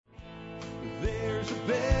a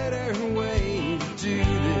better way to do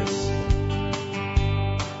this.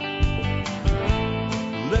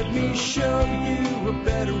 Let me show you a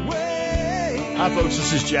better way. Hi, folks.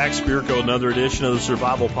 This is Jack Spirko, another edition of the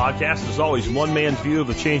Survival Podcast. As always, one man's view of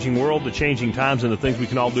the changing world, the changing times, and the things we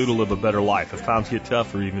can all do to live a better life if times get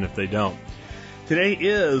tough or even if they don't. Today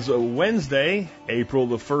is Wednesday, April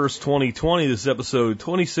the 1st, 2020. This is episode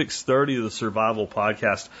 2630 of the Survival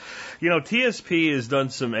Podcast. You know, TSP has done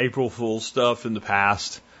some April Fool's stuff in the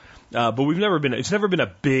past, but it's never been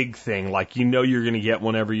a big thing. Like, you know, you're going to get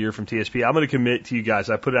one every year from TSP. I'm going to commit to you guys.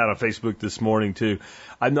 I put it out on Facebook this morning too.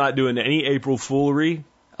 I'm not doing any April foolery,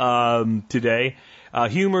 today.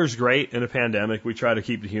 Humor is great in a pandemic. We try to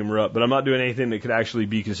keep the humor up, but I'm not doing anything that could actually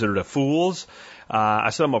be considered a fool's. I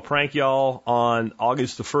said I'm going to prank y'all on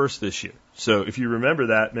August the 1st this year. So if you remember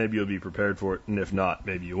that, maybe you'll be prepared for it. And if not,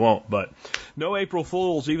 maybe you won't. But no April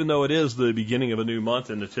Fools, even though it is the beginning of a new month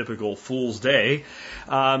and the typical Fool's Day.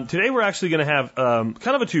 Today we're actually going to have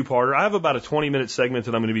kind of a two-parter. I have about a 20-minute segment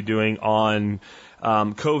that I'm going to be doing on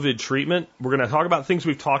COVID treatment. We're going to talk about things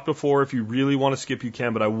we've talked before. If you really want to skip, you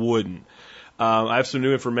can, but I wouldn't. I have some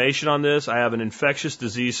new information on this. I have an infectious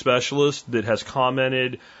disease specialist that has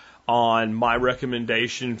commented on my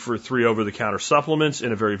recommendation for 3 over-the-counter supplements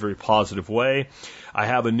in a very, very positive way. I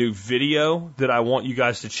have a new video that I want you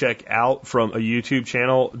guys to check out from a YouTube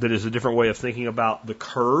channel that is a different way of thinking about the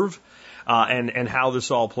curve and how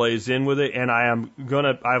this all plays in with it. And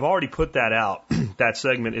I've already put that out. That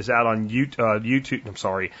segment is out on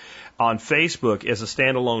on Facebook as a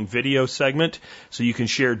standalone video segment, so you can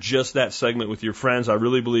share just that segment with your friends. I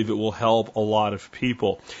really believe it will help a lot of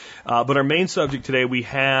people. But our main subject today, we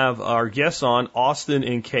have our guests on, Austin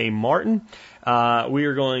and Kay Martin. We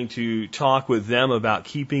are going to talk with them about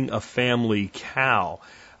keeping a family cow.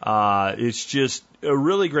 It's just a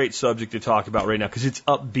really great subject to talk about right now because it's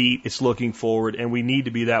upbeat, it's looking forward, and we need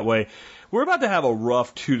to be that way. We're about to have a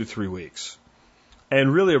rough 2 to 3 weeks,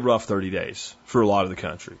 and really a rough 30 days for a lot of the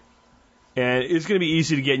country. And it's going to be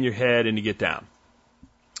easy to get in your head and to get down.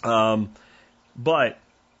 But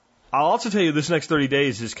I'll also tell you this next 30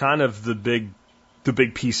 days is kind of the big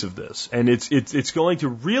piece of this. And it's going to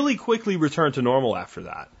really quickly return to normal after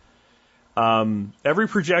that. Every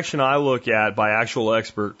projection I look at by actual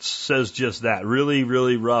experts says just that. Really,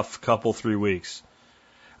 really rough couple, 3 weeks.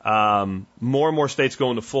 More and more states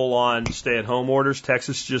going to full on stay at home orders.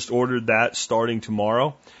 Texas just ordered that starting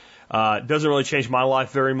tomorrow. It doesn't really change my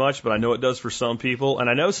life very much, but I know it does for some people. And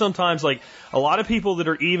I know sometimes, like, a lot of people that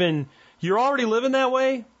are you're already living that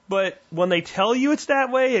way, but when they tell you it's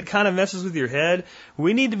that way, it kind of messes with your head.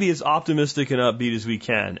 We need to be as optimistic and upbeat as we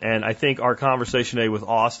can. And I think our conversation today with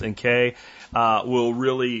Austin and Kay will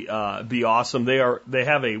really be awesome. They have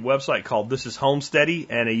a website called This Is Homesteady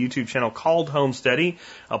and a YouTube channel called Homesteady,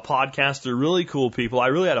 a podcast. They're really cool people. I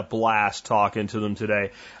really had a blast talking to them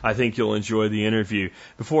today. I think you'll enjoy the interview.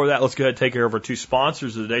 Before that, let's go ahead and take care of our 2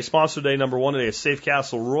 sponsors of the day. Sponsor day number 1 today is Safe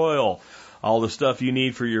Castle Royal. All the stuff you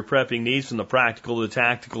need for your prepping needs, from the practical to the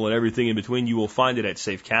tactical and everything in between, you will find it at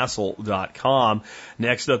safecastle.com.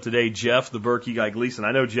 Next up today, Jeff, the Berkey guy Gleason.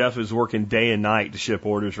 I know Jeff is working day and night to ship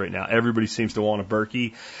orders right now. Everybody seems to want a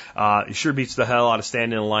Berkey. It sure beats the hell out of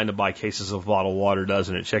standing in line to buy cases of bottled water,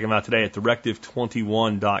 doesn't it? Check him out today at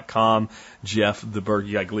directive21.com. Jeff, the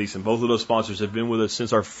Berkey guy Gleason. Both of those sponsors have been with us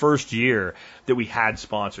since our first year that we had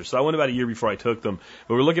sponsors. So I went about a year before I took them,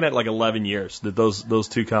 but we're looking at like 11 years that those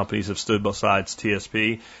 2 companies have stood besides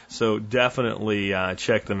TSP. So definitely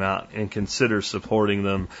check them out and consider supporting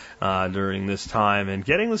them during this time and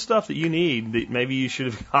getting the stuff that you need that maybe you should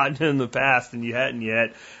have gotten in the past and you hadn't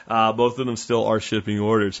yet. Both of them still are shipping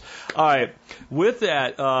orders. All right. With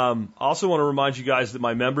that, also want to remind you guys that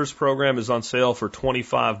my members program is on sale for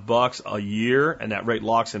 $25 a year, and that rate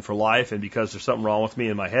locks in for life. And because there's something wrong with me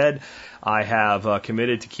in my head, I have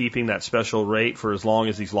committed to keeping that special rate for as long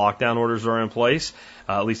as these lockdown orders are in place,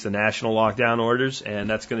 at least the national lockdown orders, and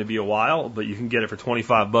that's going to be a while, but you can get it for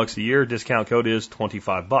 $25 a year. Discount code is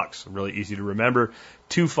 $25. Really easy to remember.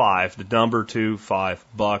 25, the number 25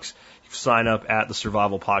 bucks. You sign up at the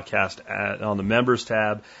Survival Podcast on the members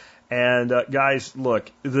tab. And guys,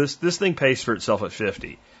 look, this thing pays for itself at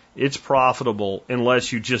 50. It's profitable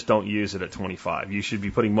unless you just don't use it at 25. You should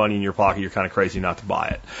be putting money in your pocket. You're kind of crazy not to buy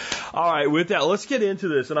it. All right, with that, let's get into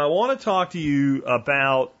this. And I want to talk to you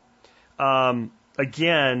about,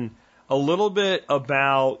 again, a little bit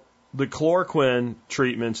about the chloroquine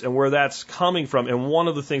treatments and where that's coming from, and one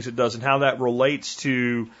of the things it does and how that relates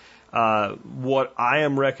to what I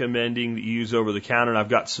am recommending that you use over the counter. And I've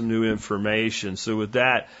got some new information. So with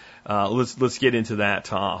that, let's get into that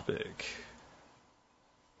topic.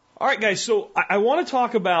 All right, guys. So I want to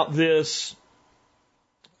talk about this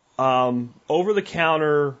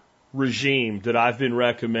over-the-counter regime that I've been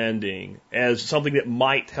recommending as something that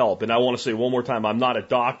might help. And I want to say one more time, I'm not a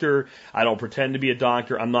doctor. I don't pretend to be a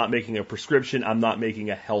doctor. I'm not making a prescription. I'm not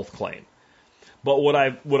making a health claim. But what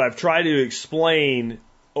I've tried to explain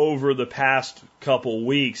over the past couple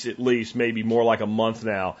weeks, at least, maybe more like a month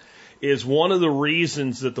now, is one of the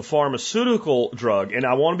reasons that the pharmaceutical drug, and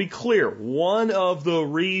I want to be clear, one of the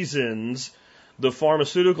reasons the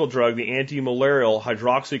pharmaceutical drug, the anti-malarial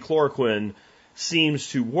hydroxychloroquine, seems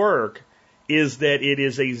to work is that it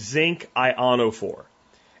is a zinc ionophore.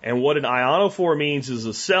 And what an ionophore means is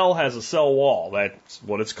a cell has a cell wall. That's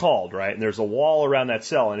what it's called, right? And there's a wall around that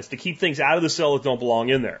cell, and it's to keep things out of the cell that don't belong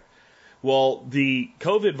in there. Well, the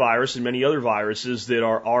COVID virus and many other viruses that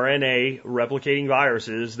are RNA replicating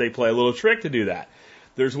viruses, they play a little trick to do that.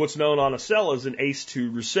 There's what's known on a cell as an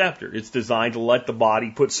ACE2 receptor. It's designed to let the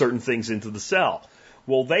body put certain things into the cell.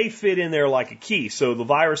 Well, they fit in there like a key. So the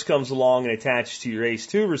virus comes along and attaches to your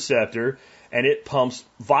ACE2 receptor, and it pumps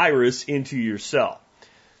virus into your cell.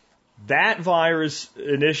 That virus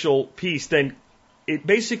initial piece, then it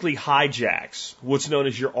basically hijacks what's known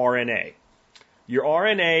as your RNA. Your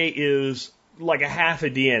RNA is like a half a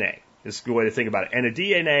DNA. Is the way to think about it. And a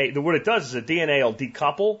DNA, what it does is a DNA will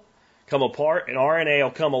decouple, come apart, and RNA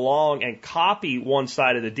will come along and copy one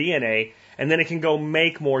side of the DNA, and then it can go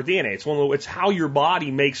make more DNA. It's how your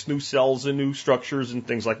body makes new cells and new structures and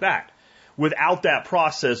things like that. Without that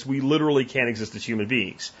process, we literally can't exist as human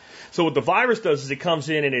beings. So what the virus does is it comes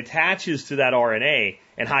in and attaches to that RNA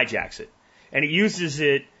and hijacks it. And it uses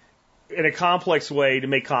it in a complex way to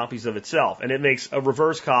make copies of itself. And it makes a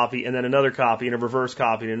reverse copy and then another copy and a reverse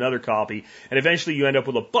copy and another copy. And eventually you end up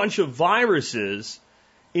with a bunch of viruses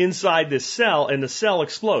inside this cell, and the cell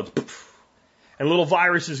explodes. And little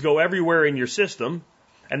viruses go everywhere in your system,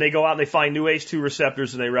 and they go out and they find new ACE2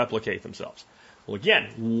 receptors and they replicate themselves. Well,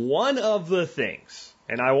 again, one of the things,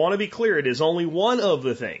 and I want to be clear, it is only one of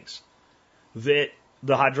the things that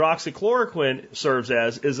the hydroxychloroquine serves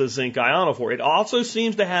as is a zinc ionophore. It also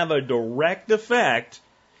seems to have a direct effect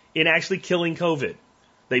in actually killing COVID.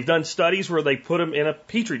 They've done studies where they put them in a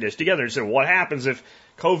petri dish together and said, what happens if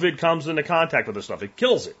COVID comes into contact with this stuff? It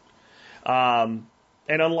kills it. And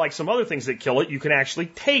unlike some other things that kill it, you can actually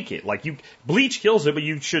take it. Bleach kills it, but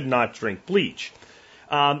you should not drink bleach.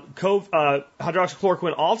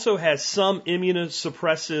 Hydroxychloroquine also has some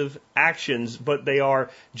immunosuppressive actions, but they are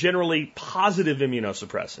generally positive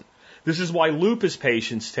immunosuppressant. This is why lupus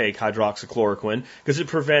patients take hydroxychloroquine, because it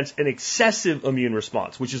prevents an excessive immune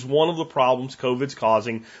response, which is one of the problems COVID's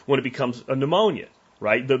causing when it becomes a pneumonia,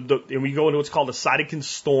 right? And we go into what's called a cytokine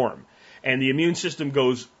storm, and the immune system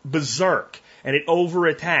goes berserk, and it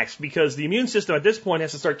overattacks, because the immune system at this point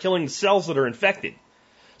has to start killing the cells that are infected.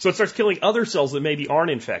 So it starts killing other cells that maybe aren't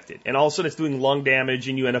infected, and all of a sudden it's doing lung damage,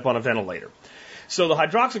 and you end up on a ventilator. So the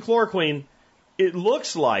hydroxychloroquine, it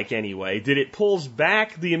looks like, anyway, that it pulls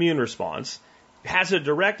back the immune response, has a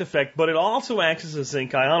direct effect, but it also acts as a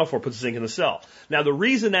zinc ionophore, puts zinc in the cell. Now, the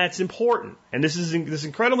reason that's important, and this is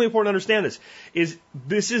incredibly important to understand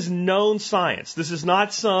this is known science. This is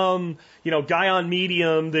not some, guy on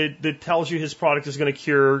Medium that tells you his product is going to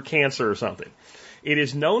cure cancer or something. It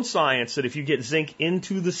is known science that if you get zinc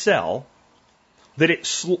into the cell, that it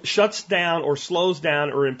shuts down or slows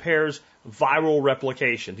down or impairs viral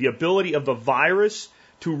replication. The ability of the virus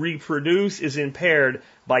to reproduce is impaired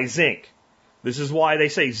by zinc. This is why they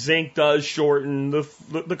say zinc does shorten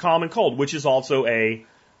the common cold, which is also a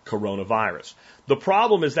coronavirus. The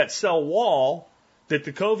problem is that cell wall that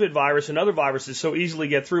the COVID virus and other viruses so easily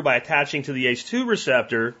get through by attaching to the ACE2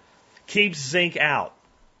 receptor keeps zinc out.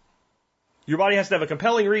 Your body has to have a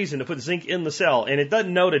compelling reason to put zinc in the cell, and it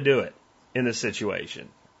doesn't know to do it in this situation.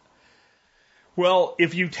 Well,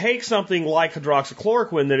 if you take something like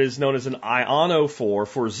hydroxychloroquine that is known as an ionophore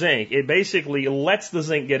for zinc, it basically lets the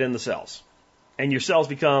zinc get in the cells. And your cells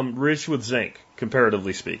become rich with zinc,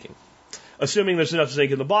 comparatively speaking. Assuming there's enough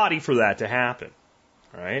zinc in the body for that to happen.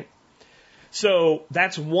 All right? So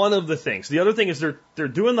that's one of the things. The other thing is they're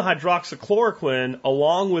doing the hydroxychloroquine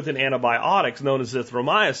along with an antibiotic known as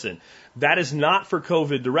azithromycin. That is not for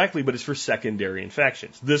COVID directly, but it's for secondary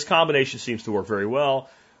infections. This combination seems to work very well.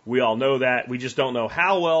 We all know that. We just don't know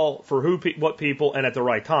how well, for what people, and at the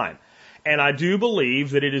right time. And I do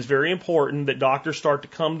believe that it is very important that doctors start to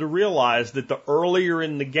come to realize that the earlier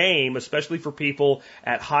in the game, especially for people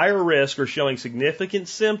at higher risk or showing significant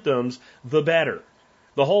symptoms, the better.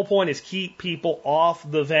 The whole point is keep people off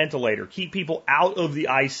the ventilator, keep people out of the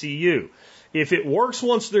ICU. If it works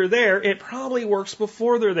once they're there, it probably works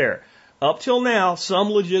before they're there. Up till now, some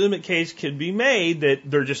legitimate case could be made that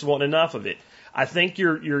there just wasn't enough of it. I think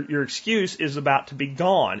your excuse is about to be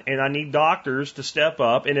gone, and I need doctors to step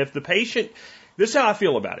up. And if the patient, this is how I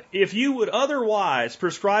feel about it. If you would otherwise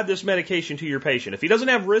prescribe this medication to your patient, if he doesn't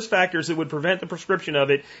have risk factors that would prevent the prescription of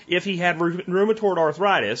it if he had rheumatoid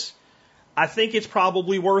arthritis, I think it's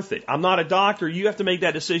probably worth it. I'm not a doctor. You have to make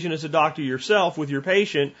that decision as a doctor yourself with your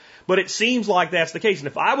patient, but it seems like that's the case. And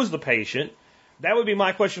if I was the patient, that would be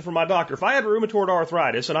my question for my doctor. If I had rheumatoid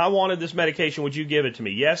arthritis and I wanted this medication, would you give it to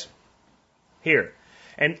me? Yes? Here.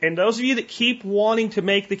 And those of you that keep wanting to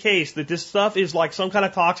make the case that this stuff is like some kind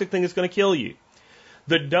of toxic thing that's going to kill you,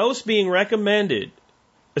 the dose being recommended,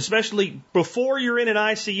 especially before you're in an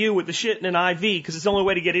ICU with the shit in an IV, because it's the only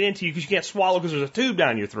way to get it into you because you can't swallow because there's a tube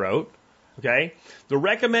down your throat, okay? The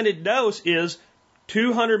recommended dose is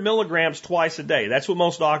 200 milligrams twice a day. That's what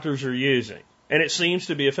most doctors are using, and it seems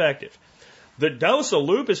to be effective. The dose a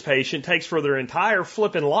lupus patient takes for their entire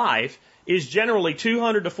flippin' life is generally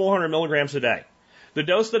 200 to 400 milligrams a day. The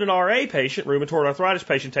dose that an RA patient, rheumatoid arthritis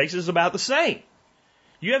patient, takes is about the same.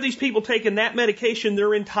 You have these people taking that medication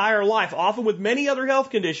their entire life, often with many other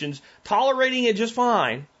health conditions, tolerating it just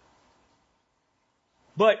fine.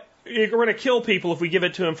 But we're going to kill people if we give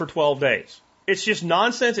it to them for 12 days. It's just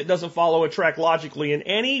nonsense. It doesn't follow a track logically in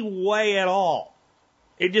any way at all.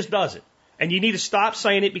 It just doesn't. And you need to stop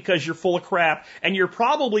saying it because you're full of crap, and you're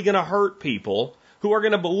probably going to hurt people who are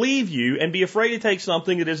going to believe you and be afraid to take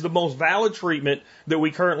something that is the most valid treatment that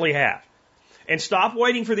we currently have. And stop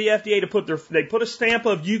waiting for the FDA to they put a stamp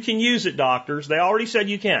of you can use it, doctors. They already said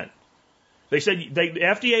you can. They said the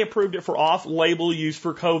FDA approved it for off-label use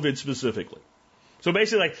for COVID specifically. So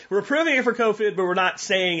basically, like, we're approving it for COVID, but we're not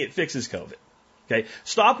saying it fixes COVID. Okay?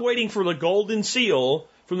 Stop waiting for the golden seal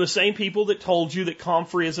from the same people that told you that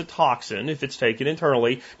comfrey is a toxin if it's taken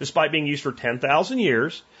internally, despite being used for 10,000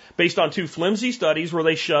 years, based on 2 flimsy studies where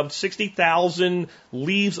they shoved 60,000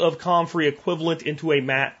 leaves of comfrey equivalent into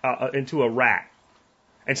a rat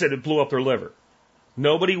and said it blew up their liver.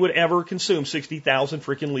 Nobody would ever consume 60,000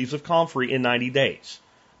 freaking leaves of comfrey in 90 days.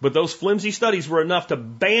 But those flimsy studies were enough to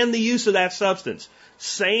ban the use of that substance.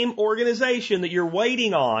 Same organization that you're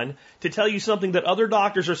waiting on to tell you something that other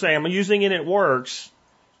doctors are saying, I'm using it and it works,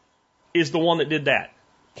 is the one that did that.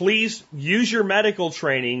 Please use your medical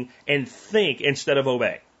training and think instead of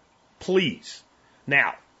obey. Please.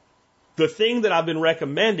 Now, the thing that I've been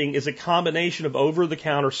recommending is a combination of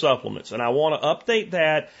over-the-counter supplements. And I want to update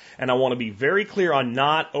that, and I want to be very clear on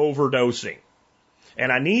not overdosing.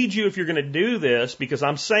 And I need you, if you're going to do this, because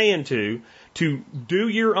I'm saying to do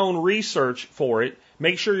your own research for it,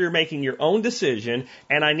 make sure you're making your own decision,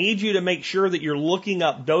 and I need you to make sure that you're looking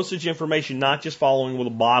up dosage information, not just following what the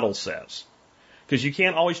bottle says. Because you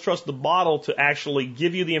can't always trust the bottle to actually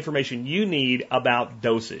give you the information you need about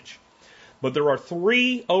dosage. But there are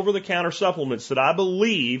 3 over-the-counter supplements that I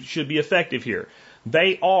believe should be effective here.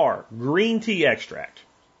 They are green tea extract,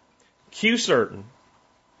 Q-Certain,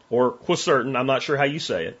 or Quacertain, I'm not sure how you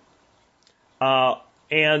say it,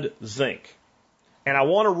 and zinc. And I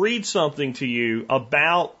want to read something to you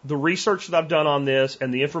about the research that I've done on this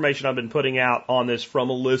and the information I've been putting out on this from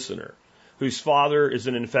a listener whose father is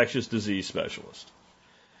an infectious disease specialist.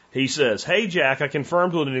 He says, hey, Jack, I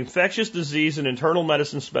confirmed with an infectious disease and internal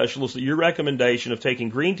medicine specialist that your recommendation of taking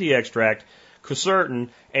green tea extract, Quacertain,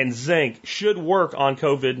 and zinc should work on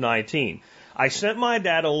COVID-19. I sent my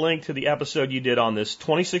dad a link to the episode you did on this,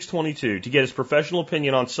 2622, to get his professional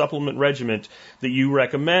opinion on supplement regimen that you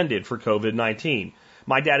recommended for COVID-19.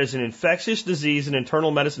 My dad is an infectious disease and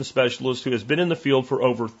internal medicine specialist who has been in the field for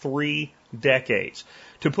over 3 decades.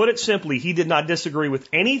 To put it simply, he did not disagree with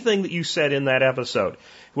anything that you said in that episode.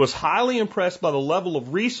 He was highly impressed by the level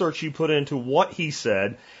of research you put into what you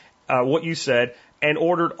said, and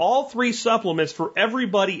ordered all 3 supplements for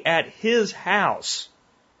everybody at his house.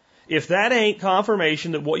 If that ain't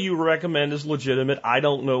confirmation that what you recommend is legitimate, I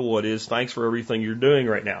don't know what is. Thanks for everything you're doing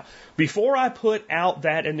right now. Before I put out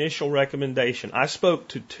that initial recommendation, I spoke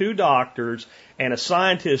to 2 doctors and a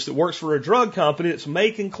scientist that works for a drug company that's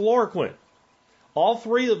making chloroquine. All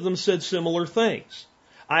 3 of them said similar things.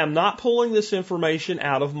 I am not pulling this information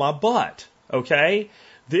out of my butt, okay?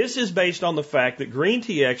 This is based on the fact that green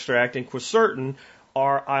tea extract and Quacertain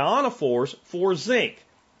are ionophores for zinc,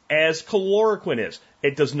 as chloroquine is.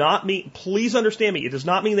 It does not mean, please understand me, it does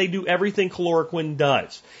not mean they do everything chloroquine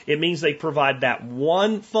does. It means they provide that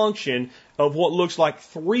one function of what looks like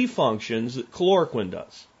 3 functions that chloroquine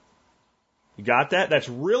does. You got that? That's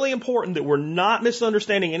really important that we're not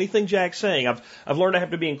misunderstanding anything Jack's saying. I've learned I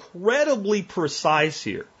have to be incredibly precise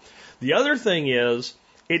here. The other thing is,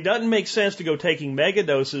 it doesn't make sense to go taking mega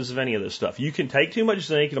doses of any of this stuff. You can take too much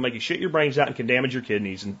zinc, it'll make you shit your brains out and can damage your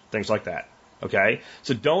kidneys and things like that. Okay?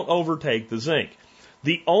 So don't overtake the zinc.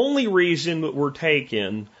 The only reason that we're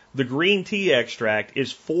taking the green tea extract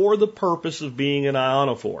is for the purpose of being an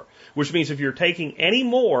ionophore, which means if you're taking any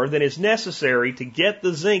more than is necessary to get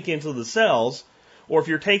the zinc into the cells, or if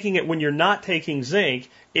you're taking it when you're not taking zinc,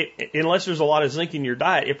 unless there's a lot of zinc in your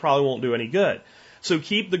diet, it probably won't do any good. So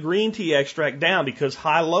keep the green tea extract down because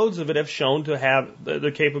high loads of it have shown to have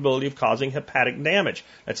the capability of causing hepatic damage.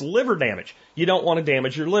 That's liver damage. You don't want to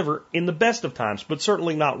damage your liver in the best of times, but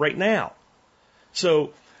certainly not right now.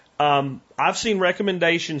 So I've seen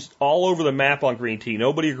recommendations all over the map on green tea.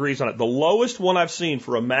 Nobody agrees on it. The lowest one I've seen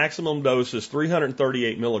for a maximum dose is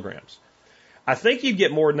 338 milligrams. I think you'd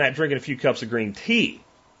get more than that drinking a few cups of green tea.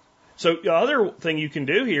 So the other thing you can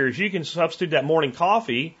do here is you can substitute that morning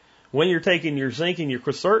coffee when you're taking your zinc and your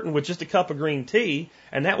quercetin with just a cup of green tea,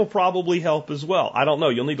 and that will probably help as well. I don't know.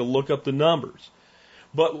 You'll need to look up the numbers.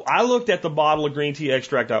 But I looked at the bottle of green tea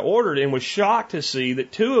extract I ordered and was shocked to see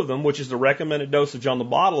that 2 of them, which is the recommended dosage on the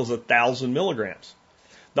bottle, is 1,000 milligrams.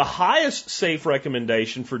 The highest safe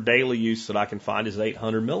recommendation for daily use that I can find is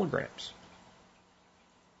 800 milligrams.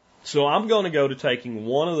 So I'm going to go to taking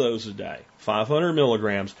one of those a day, 500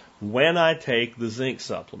 milligrams, when I take the zinc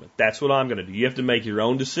supplement. That's what I'm going to do. You have to make your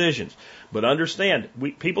own decisions. But understand,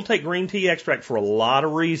 people take green tea extract for a lot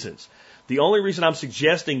of reasons. The only reason I'm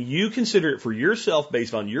suggesting you consider it for yourself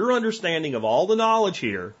based on your understanding of all the knowledge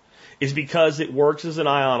here is because it works as an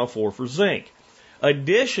ionophore for zinc.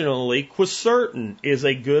 Additionally, quercetin is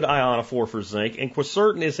a good ionophore for zinc, and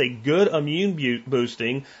quercetin is a good immune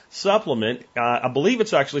boosting supplement. I believe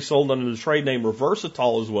it's actually sold under the trade name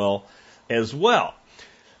Reversatol as well.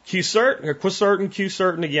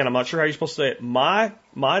 Quercetin, again, I'm not sure how you're supposed to say it.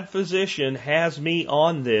 My physician has me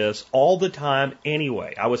on this all the time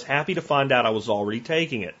anyway. I was happy to find out I was already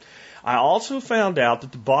taking it. I also found out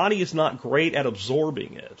that the body is not great at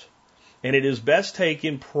absorbing it, and it is best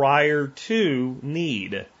taken prior to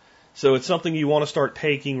need. So it's something you want to start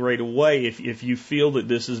taking right away if you feel that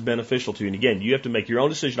this is beneficial to you. And again, you have to make your own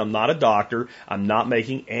decision. I'm not a doctor. I'm not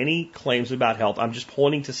making any claims about health. I'm just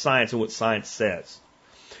pointing to science and what science says.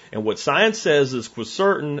 And what science says is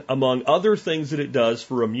quercetin, among other things that it does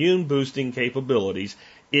for immune boosting capabilities,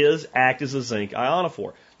 is act as a zinc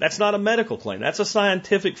ionophore. That's not a medical claim. That's a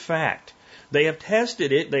scientific fact. They have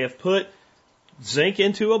tested it. They have put zinc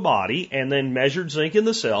into a body and then measured zinc in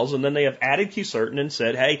the cells, and then they have added quercetin and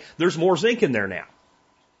said, hey, there's more zinc in there now.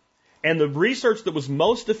 And the research that was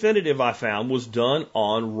most definitive I found was done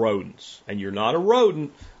on rodents. And you're not a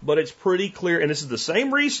rodent, but it's pretty clear. And this is the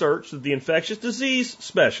same research that the infectious disease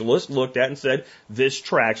specialist looked at and said, this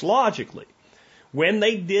tracks logically. When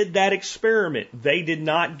they did that experiment, they did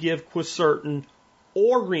not give quercetin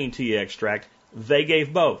or green tea extract. They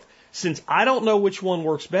gave both. Since I don't know which one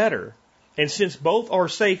works better, and since both are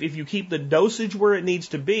safe if you keep the dosage where it needs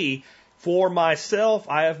to be, for myself,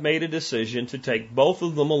 I have made a decision to take both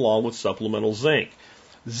of them along with supplemental zinc.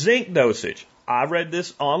 Zinc dosage. I read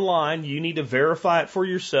this online. You need to verify it for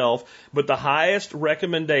yourself. But the highest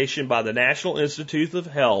recommendation by the National Institute of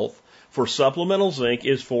Health for supplemental zinc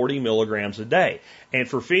is 40 milligrams a day. And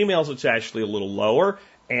for females, it's actually a little lower.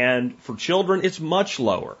 And for children, it's much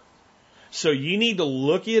lower. So you need to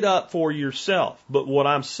look it up for yourself. But what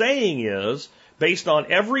I'm saying is, based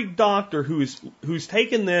on every doctor who's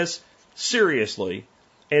taken this seriously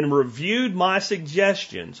and reviewed my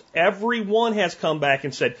suggestions, everyone has come back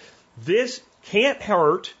and said, this can't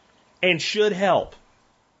hurt and should help.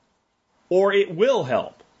 Or it will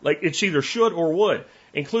help. Like it's either should or would,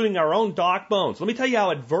 including our own Doc Bones. Let me tell you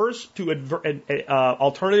how adverse to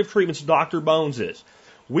alternative treatments Dr. Bones is.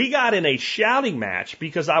 We got in a shouting match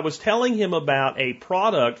because I was telling him about a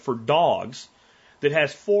product for dogs that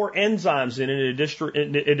has 4 enzymes in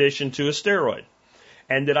addition to a steroid.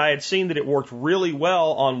 And that I had seen that it worked really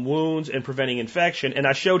well on wounds and preventing infection. And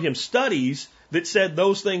I showed him studies that said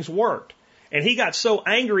those things worked. And he got so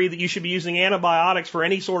angry that you should be using antibiotics for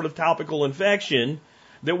any sort of topical infection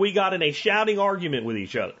that we got in a shouting argument with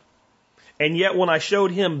each other. And yet when I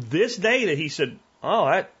showed him this data, he said,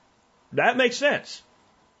 oh, that makes sense.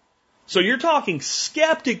 So you're talking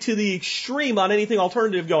skeptic to the extreme on anything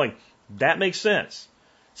alternative going, that makes sense.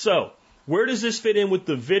 So where does this fit in with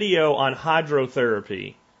the video on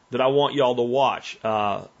hydrotherapy that I want y'all to watch?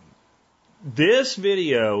 This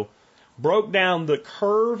video broke down the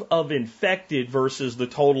curve of infected versus the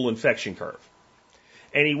total infection curve.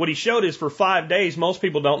 And what he showed is for 5 days, most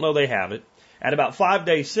people don't know they have it. At about 5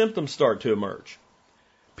 days, symptoms start to emerge.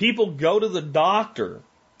 People go to the doctor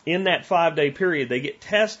in that 5-day period. They get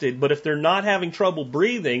tested, but if they're not having trouble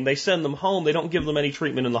breathing, they send them home. They don't give them any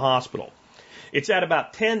treatment in the hospital. It's at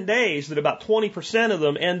about 10 days that about 20% of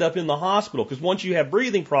them end up in the hospital, because once you have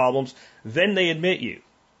breathing problems, then they admit you.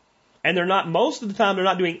 And they're not, most of the time, they're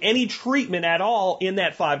not doing any treatment at all in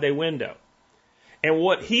that 5-day window. And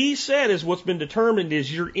what he said is what's been determined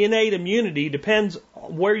is your innate immunity depends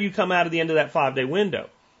where you come out at the end of that 5-day window.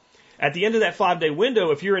 At the end of that 5-day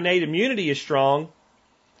window, if your innate immunity is strong,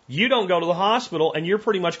 you don't go to the hospital and you're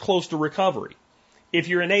pretty much close to recovery. If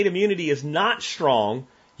your innate immunity is not strong,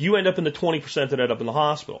 you end up in the 20% that end up in the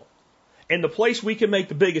hospital. And the place we can make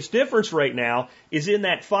the biggest difference right now is in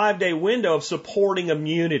that 5-day window of supporting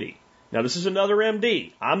immunity. Now, this is another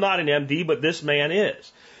MD. I'm not an MD, but this man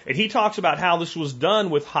is. And he talks about how this was done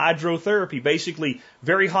with hydrotherapy, basically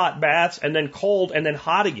very hot baths and then cold and then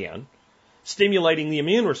hot again, stimulating the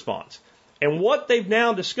immune response. And what they've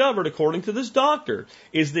now discovered, according to this doctor,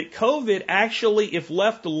 is that COVID actually, if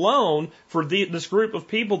left alone for this group of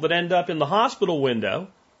people that end up in the hospital window,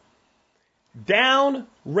 down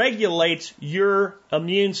regulates your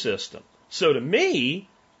immune system. So to me,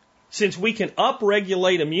 since we can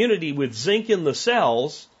upregulate immunity with zinc in the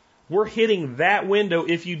cells, we're hitting that window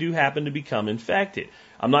if you do happen to become infected.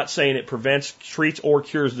 I'm not saying it prevents, treats, or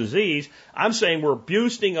cures disease. I'm saying we're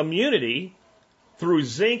boosting immunity through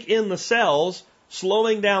zinc in the cells,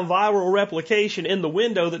 slowing down viral replication in the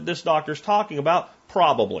window that this doctor's talking about,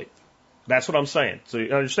 probably. That's what I'm saying. So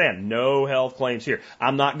you understand, no health claims here.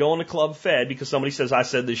 I'm not going to Club Fed because somebody says I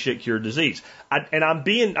said this shit cured disease. I'm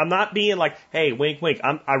not being like, hey, wink, wink.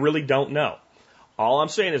 I really don't know. All I'm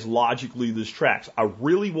saying is logically this tracks. I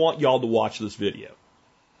really want y'all to watch this video.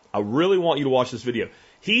 I really want you to watch this video.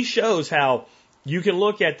 He shows how you can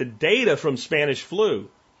look at the data from Spanish flu,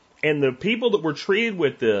 and the people that were treated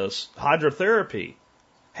with this hydrotherapy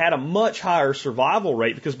had a much higher survival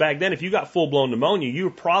rate, because back then, if you got full-blown pneumonia, you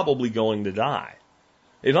were probably going to die.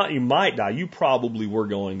 If not, you might die. You probably were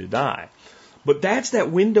going to die. But that's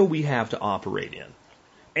that window we have to operate in.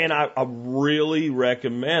 And I really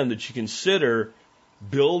recommend that you consider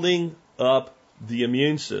building up the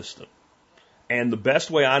immune system. And the best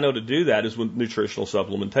way I know to do that is with nutritional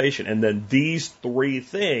supplementation. And then these 3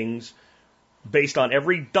 things, based on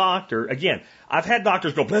every doctor, again, I've had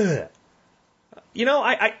doctors go, bleh. You know,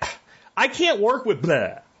 I can't work with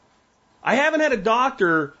bleh. I haven't had a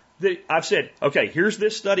doctor that I've said, okay, here's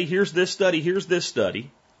this study, here's this study, here's this study.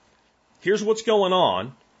 Here's what's going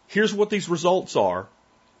on. Here's what these results are.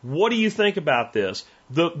 What do you think about this?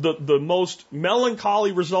 The most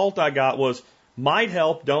melancholy result I got was, might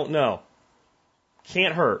help, don't know.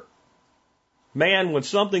 Can't hurt. Man, when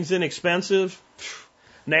something's inexpensive,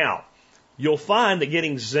 now, you'll find that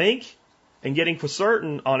getting zinc and getting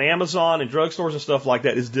Quercetin on Amazon and drugstores and stuff like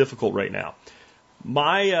that is difficult right now.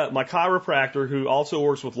 My chiropractor, who also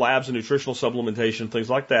works with labs and nutritional supplementation, things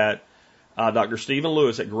like that, Dr. Stephen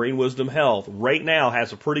Lewis at Green Wisdom Health, right now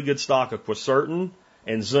has a pretty good stock of Quercetin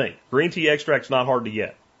and zinc. Green tea extract's not hard to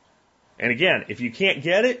get. And again, if you can't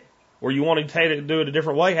get it, or you want to do it a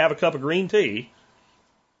different way, have a cup of green tea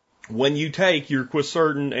when you take your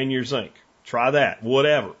Quercetin and your zinc. Try that,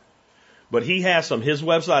 whatever. But he has some. His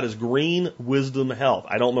website is Green Wisdom Health.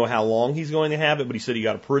 I don't know how long he's going to have it, but he said he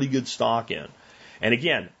got a pretty good stock in. And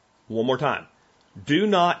again, one more time, do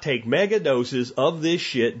not take mega doses of this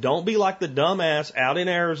shit. Don't be like the dumbass out in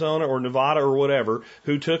Arizona or Nevada or whatever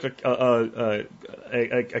who took a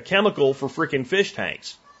chemical for freaking fish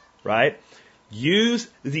tanks, right? Use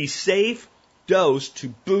the safe dose to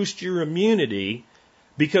boost your immunity,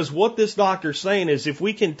 because what this doctor's saying is if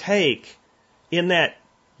we can take in that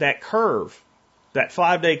curve, that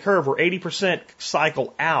 5-day curve where 80%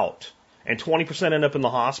 cycle out and 20% end up in the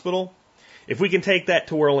hospital, if we can take that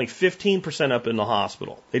to where only 15% up in the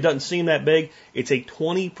hospital, it doesn't seem that big, it's a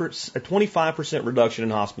 25% reduction in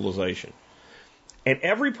hospitalization. And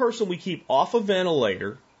every person we keep off a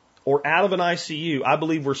ventilator or out of an ICU, I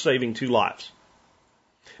believe we're saving 2 lives.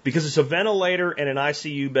 Because it's a ventilator and an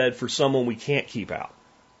ICU bed for someone we can't keep out.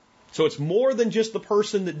 So it's more than just the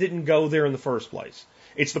person that didn't go there in the first place.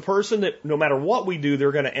 It's the person that no matter what we do,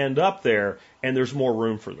 they're going to end up there, and there's more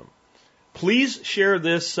room for them. Please share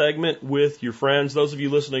this segment with your friends. Those of you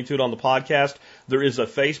listening to it on the podcast, there is a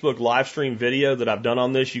Facebook live stream video that I've done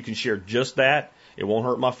on this. You can share just that. It won't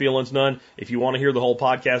hurt my feelings none. If you want to hear the whole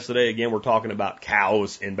podcast today, again, we're talking about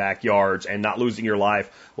cows in backyards and not losing your life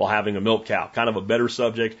while having a milk cow. Kind of a better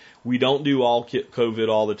subject. We don't do all COVID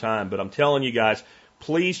all the time, but I'm telling you guys,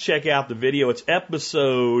 please check out the video. It's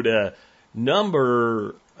episode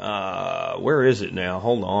number, where is it now?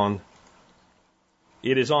 Hold on.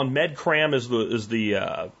 It is on MedCram is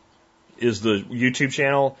the YouTube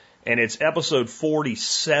channel, and it's episode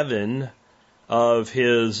 47. of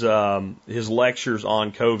his lectures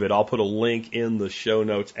on COVID. I'll put a link in the show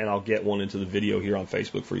notes, and I'll get one into the video here on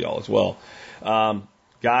Facebook for y'all as well.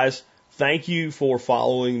 Guys, thank you for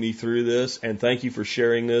following me through this, and thank you for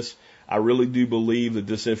sharing this. I really do believe that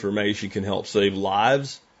this information can help save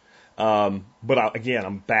lives. But again,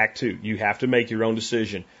 I'm back to, you have to make your own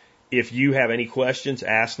decision. If you have any questions,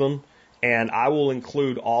 ask them. And I will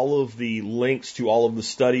include all of the links to all of the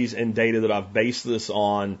studies and data that I've based this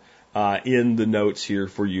on in the notes here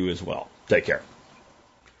for you as well. Take care.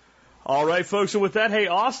 All right, folks. And with that, hey,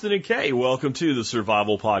 Austin and Kay, welcome to the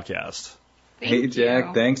Survival Podcast. Hey,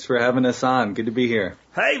 Jack. Thanks for having us on. Good to be here.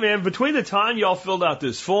 Hey, man, between the time y'all filled out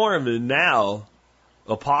this form and now,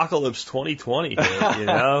 Apocalypse 2020, you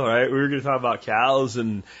know, right? We were going to talk about cows,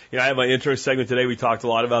 and, you know, I had my intro segment today. We talked a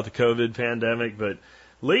lot about the COVID pandemic, but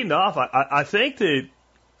leading off, I think that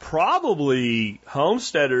probably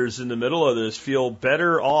homesteaders in the middle of this feel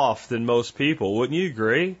better off than most people. Wouldn't you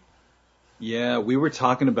agree? Yeah, we were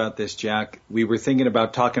talking about this, Jack. We were thinking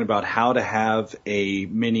about talking about how to have a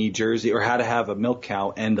mini Jersey or how to have a milk cow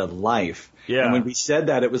end a life. Yeah. And when we said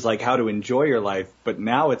that, it was like how to enjoy your life. But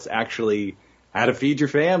now it's actually how to feed your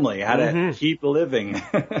family, how to keep living.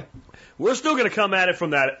 We're still going to come at it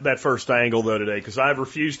from that first angle, though, today, because I've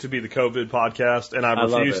refused to be the COVID podcast, and I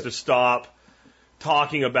refuse to stop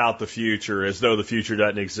talking about the future as though the future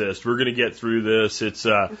doesn't exist. We're going to get through this. It's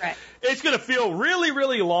going to feel really,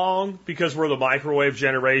 really long because we're the microwave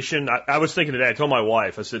generation. I was thinking today, I told my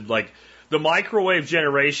wife, I said, like, the microwave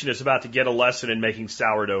generation is about to get a lesson in making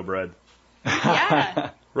sourdough bread.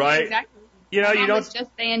 Yeah. Right? Exactly. You know, my mom was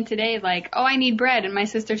just saying today, like, oh, I need bread. And my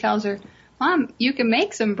sister tells her, Mom, you can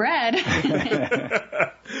make some bread.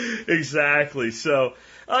 Exactly. So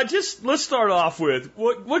let's start off with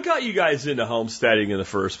what got you guys into homesteading in the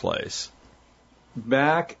first place?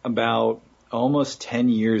 Back about almost 10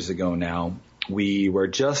 years ago now, we were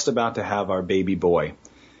just about to have our baby boy.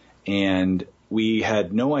 And we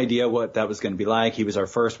had no idea what that was going to be like. He was our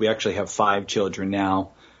first. We actually have 5 children now,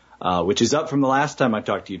 which is up from the last time I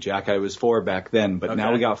talked to you, Jack. I was 4 back then, but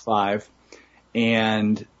now we got 5.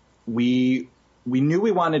 And we knew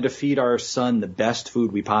we wanted to feed our son the best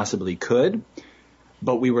food we possibly could,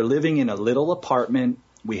 but we were living in a little apartment.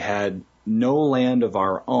 We had no land of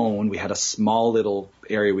our own. We had a small little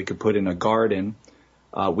area we could put in a garden.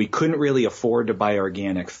 We couldn't really afford to buy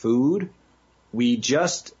organic food. We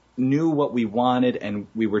just knew what we wanted, and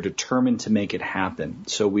we were determined to make it happen.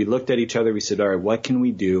 So we looked at each other. We said, all right, what can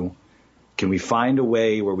we do? Can we find a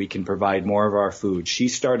way where we can provide more of our food? She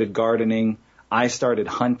started gardening. I started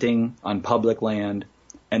hunting on public land,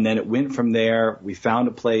 and then it went from there. We found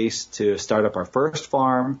a place to start up our first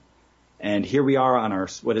farm, and here we are on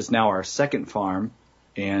what is now our second farm,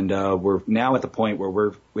 and we're now at the point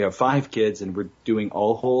where we have 5 kids, and we're doing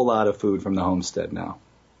a whole lot of food from the homestead now.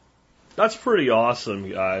 That's pretty awesome,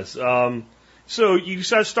 guys. So you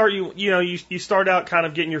start out kind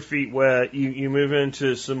of getting your feet wet. You move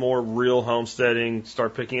into some more real homesteading,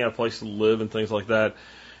 start picking out a place to live and things like that.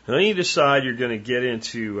 And then you decide you're going to get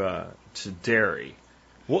into to dairy.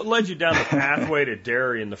 What led you down the pathway to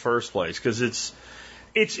dairy in the first place? Because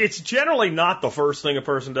it's generally not the first thing a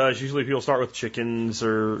person does. Usually people start with chickens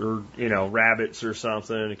or rabbits or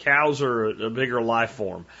something. Cows are a bigger life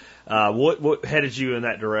form. What headed you in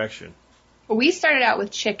that direction? Well, we started out with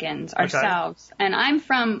chickens ourselves, and I'm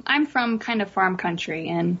from kind of farm country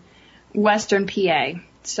in western PA.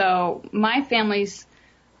 So my family's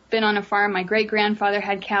been on a farm. My great-grandfather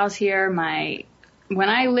had cows here. When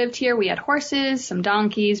I lived here, we had horses, some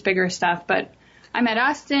donkeys, bigger stuff. But I met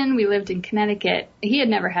Austin. We lived in Connecticut. He had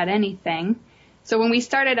never had anything. So when we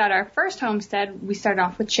started at our first homestead, we started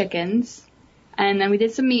off with chickens. And then we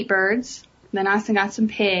did some meat birds. Then Austin got some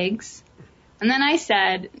pigs. And then I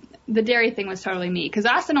said, the dairy thing was totally me. Because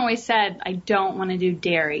Austin always said, I don't want to do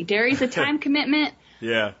dairy. Dairy's a time commitment.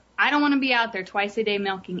 Yeah. I don't want to be out there twice a day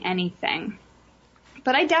milking anything.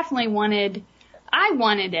 But I definitely wanted it. I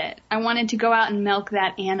wanted to go out and milk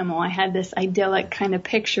that animal. I had this idyllic kind of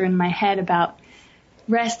picture in my head about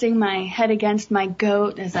resting my head against my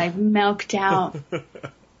goat as I milked out,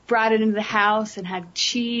 brought it into the house, and had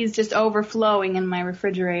cheese just overflowing in my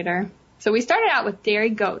refrigerator. So we started out with dairy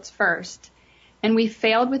goats first, and we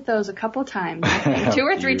failed with those a couple times. I think 2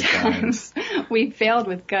 or 3 times we failed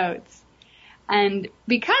with goats. And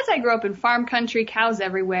because I grew up in farm country, cows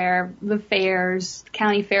everywhere, the fairs,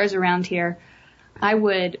 county fairs around here, I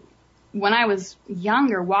would, when I was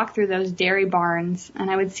younger, walk through those dairy barns, and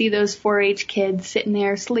I would see those 4-H kids sitting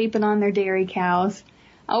there sleeping on their dairy cows.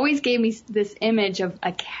 Always gave me this image of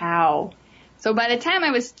a cow. So by the time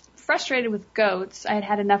I was frustrated with goats, I had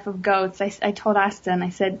had enough of goats, I told Austin, I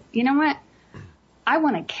said, you know what? I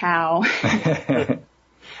want a cow.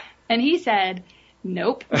 And he said,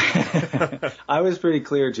 nope. I was pretty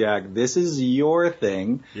clear, Jack. This is your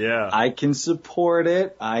thing. Yeah. I can support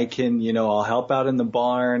it. I can, I'll help out in the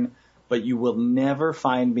barn, but you will never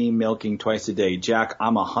find me milking twice a day. Jack,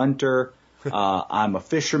 I'm a hunter. I'm a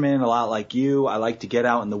fisherman, a lot like you. I like to get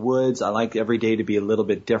out in the woods. I like every day to be a little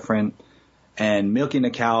bit different. And milking a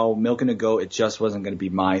cow, milking a goat, it just wasn't going to be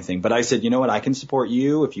my thing. But I said, you know what? I can support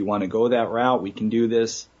you. If you want to go that route, we can do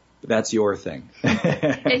this. But that's your thing.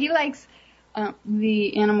 Yeah, he likes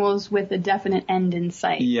the animals with a definite end in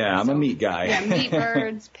sight. Yeah, I'm a meat guy. Yeah, meat,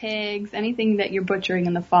 birds, pigs, anything that you're butchering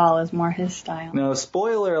in the fall is more his style. No,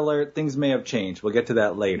 spoiler alert, things may have changed. We'll get to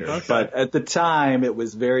that later. Okay. But at the time, it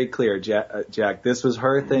was very clear, Jack, this was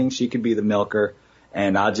her thing. She could be the milker.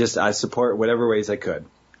 And I support whatever ways I could.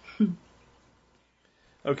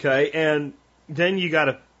 Okay, and then you got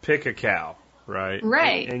to pick a cow, right?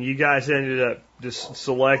 Right. And you guys ended up just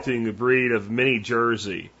selecting the breed of mini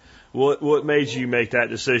Jersey. What made you make that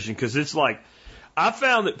decision? Because it's like, I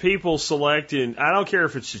found that people selecting, I don't care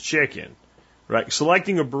if it's a chicken, right?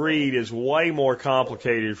 Selecting a breed is way more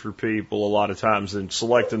complicated for people a lot of times than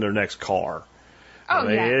selecting their next car. Oh,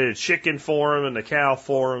 yeah. It's chicken for them, and the cow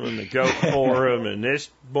for them, and the goat for them, and this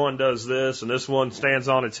one does this, and this one stands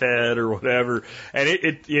on its head, or whatever. And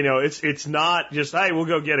it's not just, hey, we'll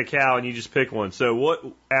go get a cow, and you just pick one.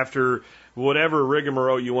 So after whatever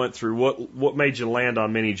rigmarole you went through, what made you land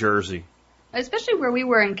on mini Jersey? Especially where we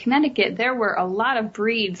were in Connecticut, there were a lot of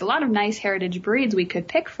breeds, a lot of nice heritage breeds we could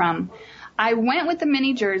pick from. I went with the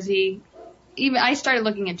mini Jersey. I started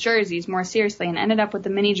looking at jerseys more seriously and ended up with the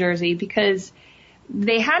mini Jersey because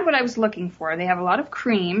they had what I was looking for. They have a lot of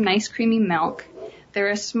cream, nice creamy milk.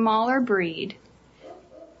 They're a smaller breed.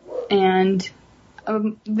 And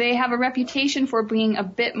they have a reputation for being a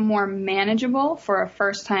bit more manageable for a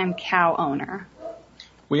first-time cow owner.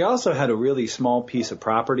 We also had a really small piece of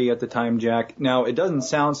property at the time, Jack. Now, it doesn't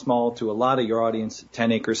sound small to a lot of your audience.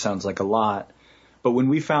 10 acres sounds like a lot. But when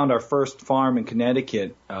we found our first farm in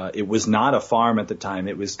Connecticut, it was not a farm at the time.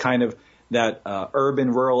 It was kind of that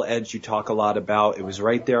urban-rural edge you talk a lot about. It was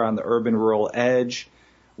right there on the urban-rural edge.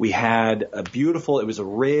 We had it was a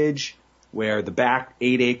ridge where the back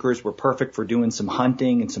 8 acres were perfect for doing some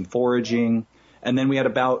hunting and some foraging. And then we had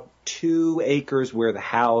about 2 acres where the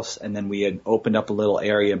house, and then we had opened up a little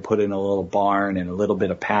area and put in a little barn and a little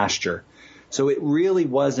bit of pasture. So it really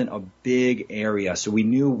wasn't a big area. So we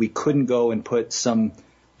knew we couldn't go and put some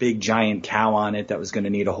big giant cow on it that was going to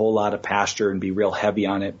need a whole lot of pasture and be real heavy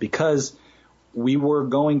on it because we were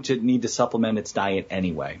going to need to supplement its diet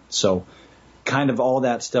anyway. So kind of all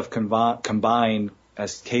that stuff combined,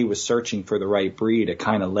 as Kay was searching for the right breed, it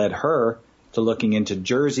kind of led her to looking into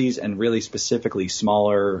jerseys and really specifically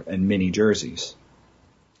smaller and mini jerseys.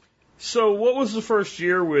 So what was the first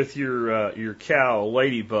year with your cow,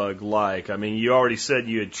 Ladybug, like? I mean, you already said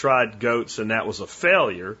you had tried goats and that was a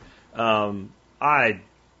failure. I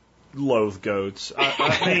loathe goats.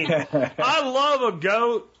 I mean, I love a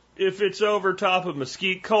goat if it's over top of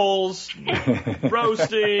mesquite coals,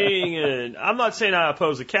 roasting, and I'm not saying I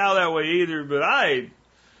oppose a cow that way either, but I'm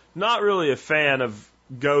not really a fan of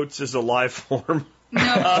goats as a life form.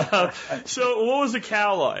 No. So what was a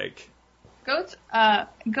cow like? Goats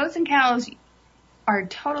and cows are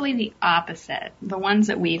totally the opposite, the ones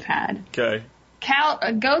that we've had. Okay.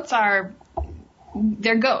 Goats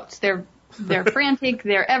they're goats. They're frantic,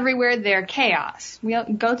 they're everywhere, they're chaos.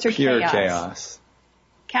 Goats are Pure chaos.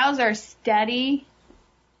 Cows are steady.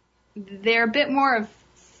 They're a bit more of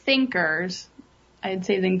thinkers, I'd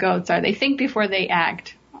say, than goats are. They think before they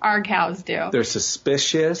act. Our cows do. They're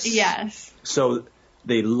suspicious. Yes. So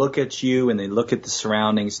they look at you and they look at the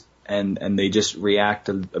surroundings and they just react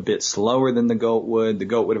a bit slower than the goat would. The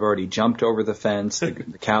goat would have already jumped over the fence.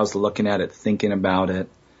 The cow's looking at it, thinking about it.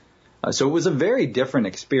 So it was a very different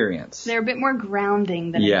experience. They're a bit more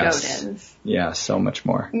grounding than a goat is. Yeah, so much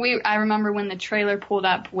more. I remember when the trailer pulled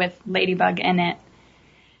up with Ladybug in it,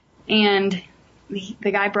 and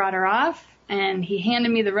the guy brought her off, and he handed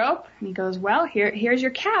me the rope, and he goes, well, here's your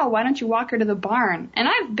cow. Why don't you walk her to the barn? And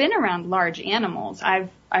I've been around large animals. I've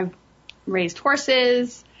raised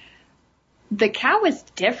horses. The cow was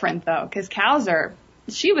different, though, because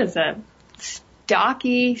she was a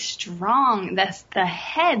stocky, strong.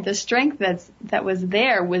 The strength that was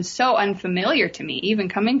there was so unfamiliar to me, even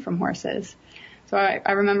coming from horses. So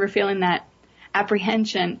I remember feeling that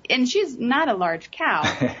apprehension. And she's not a large cow.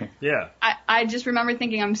 Yeah. I just remember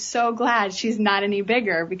thinking, I'm so glad she's not any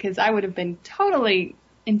bigger, because I would have been totally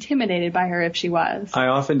intimidated by her if she was. I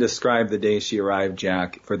often describe the day she arrived,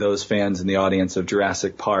 Jack, for those fans in the audience of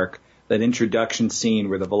Jurassic Park, that introduction scene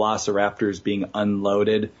where the velociraptor is being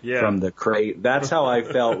unloaded from the crate. That's how I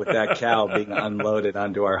felt with that cow being unloaded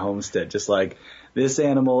onto our homestead. Just like, this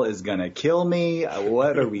animal is going to kill me.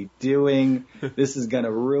 What are we doing? This is going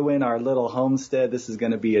to ruin our little homestead. This is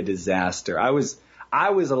going to be a disaster. I was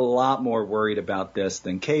a lot more worried about this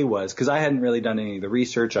than Kay was, because I hadn't really done any of the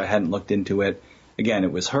research. I hadn't looked into it. Again,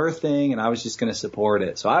 it was her thing, and I was just going to support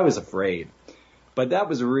it. So I was afraid. But that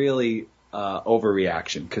was really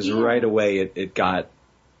overreaction, because right away it got...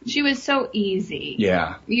 She was so easy.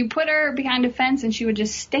 Yeah. You put her behind a fence and she would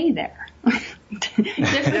just stay there. Different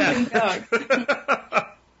than goats.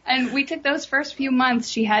 And we took those first few months.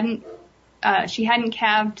 She hadn't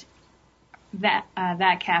calved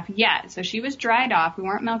that calf yet. So she was dried off. We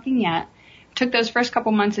weren't milking yet. Took those first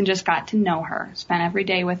couple months and just got to know her. Spent every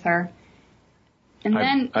day with her. And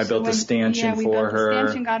then I built a stanchion for her. We built a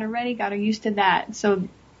stanchion, got her ready, got her used to that. So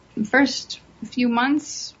the first few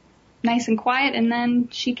months, nice and quiet, and then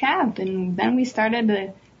she calved, and then we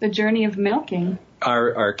started the journey of milking.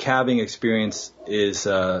 Our calving experience is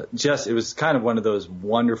it was kind of one of those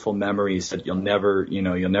wonderful memories that you'll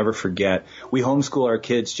never forget. We homeschool our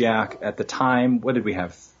kids, Jack. At the time, what did we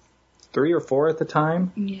have? 3 or 4 at the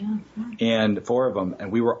time? Yeah. And 4 of them,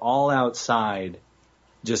 and we were all outside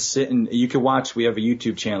just sitting. You can watch, we have a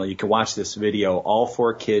YouTube channel, you can watch this video, all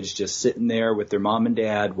 4 kids just sitting there with their mom and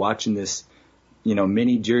dad watching this,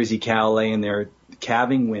 mini Jersey cow laying there.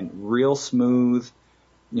 Calving went real smooth,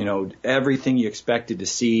 everything you expected to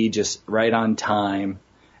see, just right on time.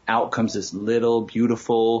 Out comes this little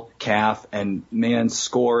beautiful calf, and man,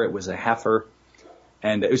 score, it was a heifer.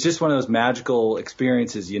 And it was just one of those magical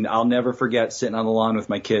experiences. I'll never forget sitting on the lawn with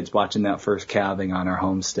my kids watching that first calving on our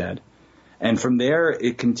homestead. And from there,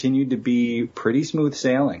 it continued to be pretty smooth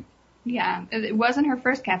sailing. Yeah, it wasn't her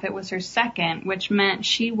first calf, it was her second, which meant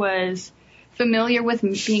she was familiar with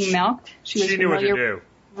being milked. She knew what to do.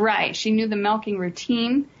 Right, she knew the milking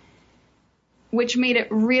routine, which made it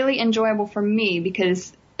really enjoyable for me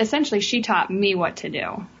because essentially she taught me what to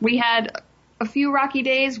do. We had a few rocky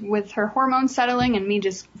days with her hormones settling and me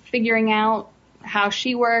just figuring out how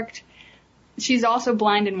she worked. She's also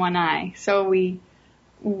blind in one eye, so we've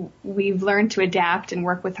learned to adapt and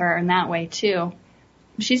work with her in that way too.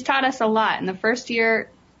 She's taught us a lot. And the first year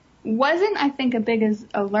wasn't, I think, as big as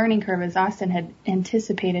a learning curve as Austin had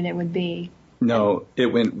anticipated it would be. No, it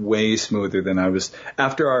went way smoother than I was.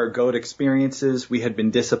 After our goat experiences, we had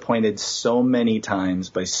been disappointed so many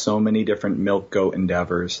times by so many different milk goat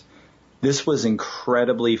endeavors. This was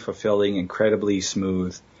incredibly fulfilling, incredibly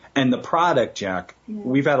smooth. And the product, Jack,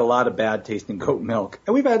 we've had a lot of bad tasting goat milk,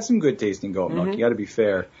 and we've had some good tasting goat milk. You got to be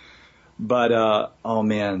fair. But, oh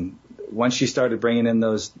man, once she started bringing in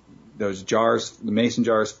those jars, the mason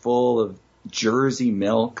jars full of Jersey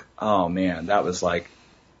milk, oh man, that was like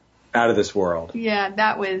out of this world. Yeah,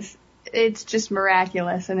 it's just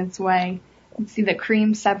miraculous in its way. You see the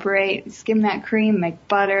cream separate, skim that cream, make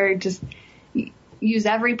butter, just use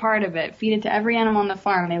every part of it, feed it to every animal on the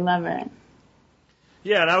farm, they love it.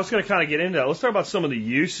 Yeah, and I was going to kind of get into that. Let's talk about some of the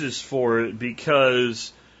uses for it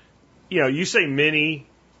because, you say mini,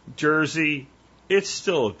 Jersey, it's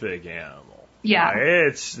still a big animal. Yeah.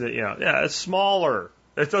 It's, it's smaller.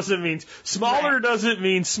 It doesn't mean, smaller doesn't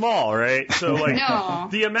mean small, right? So, No.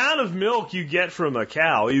 The amount of milk you get from a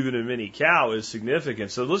cow, even a mini cow, is significant.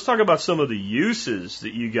 So let's talk about some of the uses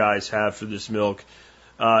that you guys have for this milk,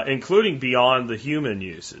 including beyond the human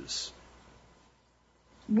uses.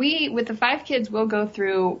 With the 5 kids, we'll go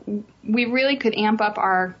through, we really could amp up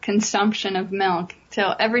our consumption of milk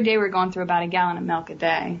till every day we're going through about a gallon of milk a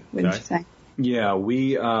day, wouldn't you say? Yeah,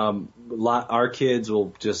 our kids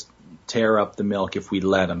will just tear up the milk if we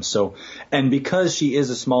let them. So, and because she is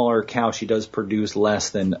a smaller cow, she does produce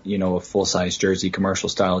less than, a full-size Jersey, commercial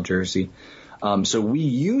style Jersey. So we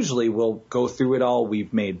usually will go through it all.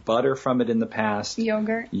 We've made butter from it in the past.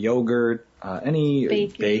 Yogurt, any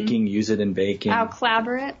baking, use it in baking. I'll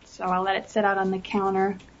clabber it, so I'll let it sit out on the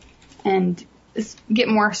counter and get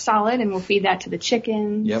more solid, and we'll feed that to the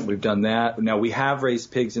chickens. Yep, we've done that. Now, we have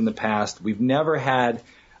raised pigs in the past. We've never had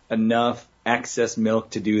enough excess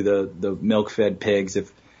milk to do the milk-fed pigs.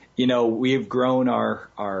 If, we've grown our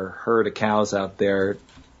herd of cows out there.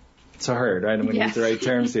 It's a herd, right? I'm going to use the right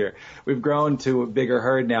terms here. We've grown to a bigger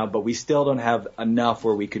herd now, but we still don't have enough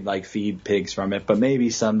where we could feed pigs from it. But maybe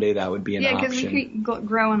someday that would be an option. Yeah, because we keep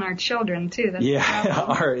growing our children too. That's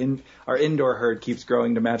our indoor herd keeps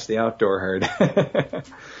growing to match the outdoor herd.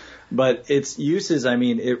 But its uses,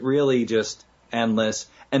 it really just endless.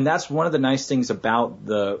 And that's one of the nice things about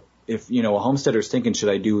if a homesteader's thinking, should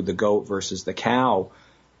I do the goat versus the cow?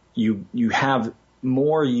 You have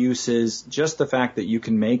more uses, just the fact that you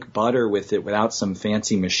can make butter with it without some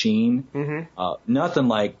fancy machine. Nothing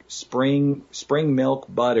like spring milk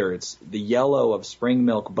butter. It's the yellow of spring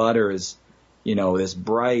milk butter is, this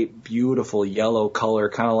bright, beautiful yellow color,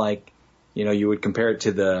 kind of like, you would compare it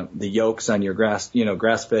to the yolks on your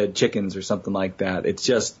grass-fed chickens or something like that.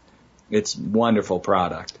 It's wonderful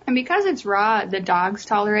product. And because it's raw, the dogs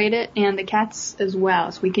tolerate it and the cats as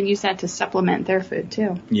well. So we can use that to supplement their food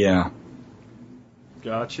too. Yeah.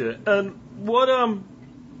 Gotcha. And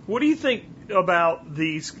what do you think about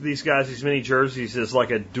these guys, these mini jerseys, as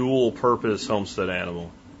like a dual purpose homestead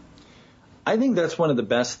animal? I think that's one of the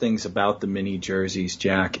best things about the mini jerseys,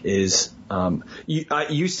 Jack, is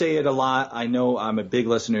you say it a lot. I know I'm a big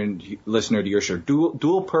listener to your show.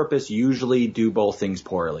 Dual purpose usually do both things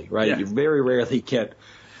poorly, right? Yeah. You very rarely get.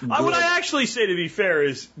 What I actually say, to be fair,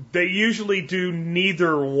 is they usually do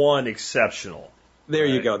neither one exceptional. There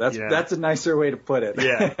you go. That's a nicer way to put it.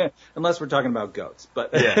 Yeah. Unless we're talking about goats, but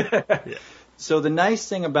yeah. So the nice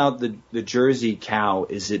thing about the Jersey cow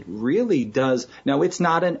is it really does. Now it's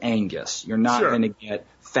not an Angus. You're not going to get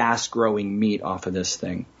fast growing meat off of this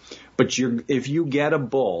thing. But if you get a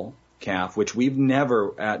bull calf, which we've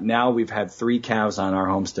never now we've had 3 calves on our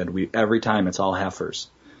homestead. Every time it's all heifers.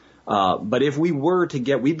 But if we were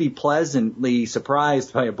to we'd be pleasantly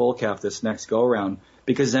surprised by a bull calf this next go around,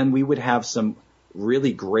 because then we would have some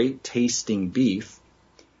really great tasting beef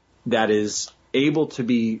that is able to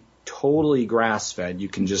be totally grass fed. You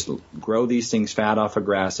can just grow these things fat off of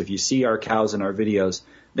grass. If you see our cows in our videos,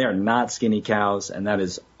 they are not skinny cows, and that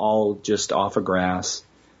is all just off of grass.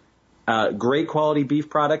 Great quality beef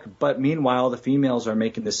product, but meanwhile the females are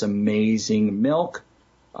making this amazing milk.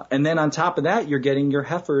 And then on top of that, you're getting your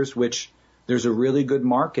heifers, which there's a really good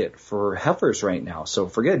market for heifers right now. So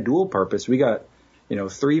forget dual purpose. We got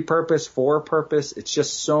 3-purpose, 4-purpose. It's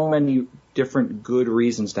just so many different good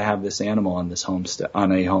reasons to have this animal on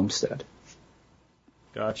a homestead.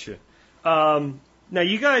 Gotcha. Now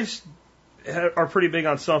you guys are pretty big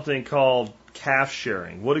on something called calf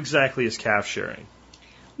sharing. What exactly is calf sharing?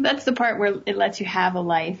 That's the part where it lets you have a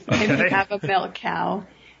life. If you have a milk cow,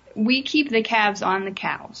 we keep the calves on the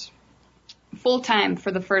cows full time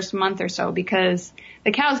for the first month or so, because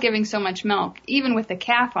the cow's giving so much milk. Even with the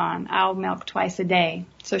calf on, I'll milk twice a day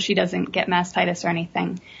so she doesn't get mastitis or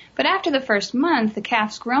anything. But after the first month, the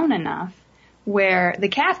calf's grown enough where the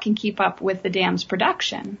calf can keep up with the dam's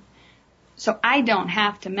production. So I don't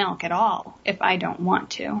have to milk at all if I don't want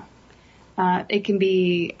to. I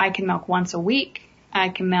can milk once a week. I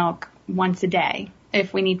can milk once a day.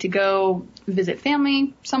 If we need to go visit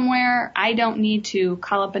family somewhere, I don't need to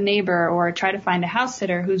call up a neighbor or try to find a house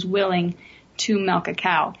sitter who's willing to milk a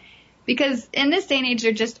cow. Because in this day and age,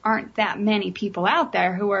 there just aren't that many people out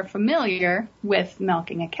there who are familiar with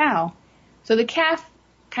milking a cow. So the calf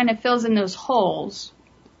kind of fills in those holes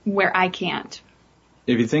where I can't.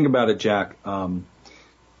 If you think about it, Jack,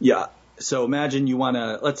 so imagine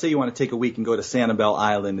let's say you want to take a week and go to Sanibel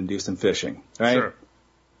Island and do some fishing, right? Sure.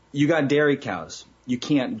 You got dairy cows. You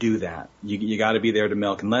can't do that. You got to be there to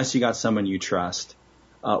milk unless you got someone you trust.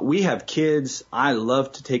 We have kids. I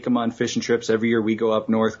love to take them on fishing trips. Every year we go up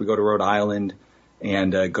north. We go to Rhode Island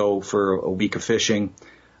and go for a week of fishing.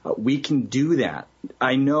 We can do that.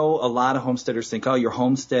 I know a lot of homesteaders think, oh, your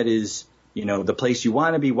homestead is, the place you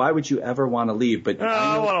want to be. Why would you ever want to leave? But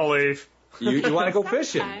I want to leave. You want to go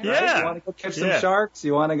fishing, right? Yeah. You want to go catch some sharks.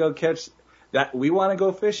 You want to go catch that. We want to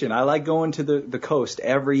go fishing. I like going to the coast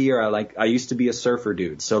every year. I used to be a surfer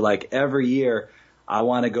dude. So every year I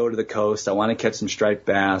want to go to the coast. I want to catch some striped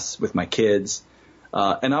bass with my kids.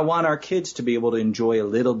 And I want our kids to be able to enjoy a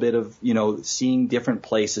little bit of, seeing different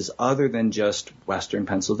places other than just Western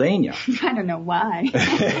Pennsylvania. I don't know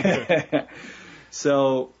why.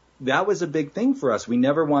 So that was a big thing for us. We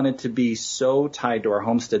never wanted to be so tied to our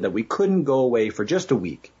homestead that we couldn't go away for just a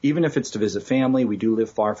week. Even if it's to visit family, we do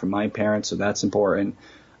live far from my parents, so that's important.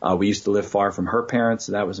 We used to live far from her parents,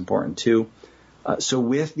 so that was important too. So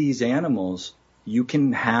with these animals, you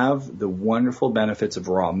can have the wonderful benefits of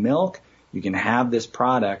raw milk. You can have this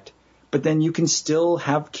product, but then you can still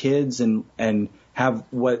have kids and have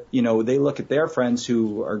what, they look at their friends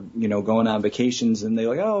who are, going on vacations and they're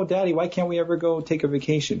like, oh, Daddy, why can't we ever go take a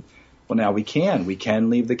vacation? Well, now we can. We can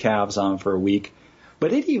leave the calves on for a week,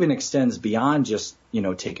 but it even extends beyond just,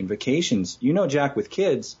 taking vacations. Jack, with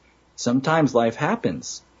kids, sometimes life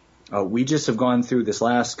happens. We just have gone through this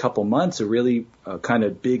last couple months a really kind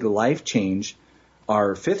of big life change.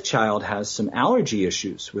 Our 5th child has some allergy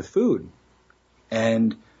issues with food.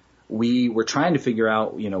 And we were trying to figure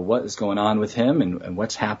out, what is going on with him and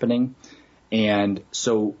what's happening. And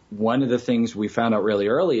so one of the things we found out really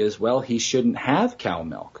early is, well, he shouldn't have cow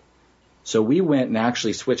milk. So we went and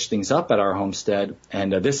actually switched things up at our homestead.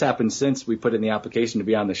 And this happened since we put in the application to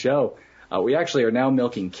be on the show. We actually are now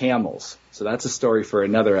milking camels. So that's a story for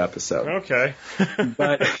another episode. Okay.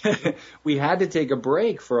 But we had to take a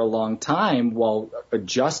break for a long time while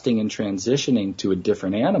adjusting and transitioning to a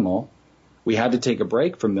different animal. We had to take a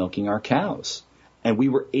break from milking our cows. And we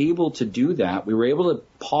were able to do that. We were able to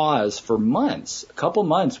pause for months, a couple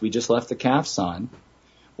months. We just left the calves on.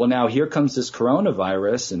 Well, now here comes this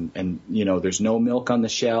coronavirus and there's no milk on the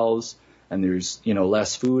shelves. And there's,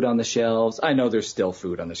 less food on the shelves. I know there's still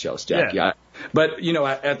food on the shelves, Jack. Yeah. But,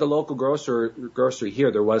 at the local grocery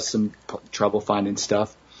here, there was some trouble finding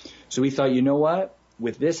stuff. So we thought, you know what?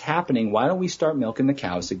 With this happening, why don't we start milking the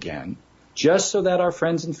cows again? Just so that our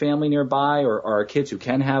friends and family nearby or our kids who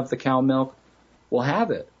can have the cow milk will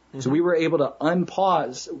have it. Mm-hmm. So we were able to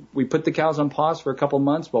unpause. We put the cows on pause for a couple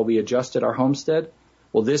months while we adjusted our homestead.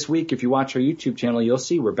 Well, this week, if you watch our YouTube channel, you'll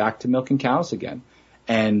see we're back to milking cows again.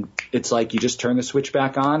 And it's like you just turn the switch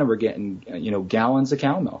back on and we're getting, gallons of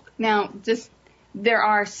cow milk. Now, there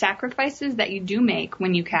are sacrifices that you do make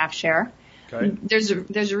when you calf share. Okay. There's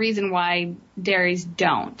a reason why dairies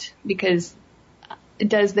don't, because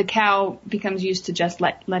the cow becomes used to just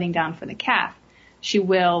letting down for the calf. She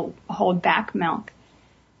will hold back milk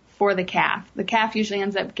for the calf. The calf usually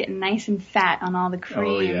ends up getting nice and fat on all the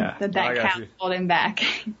cream that calf's holding back.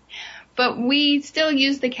 But we still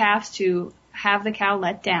use the calves to have the cow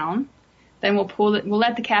let down. Then we'll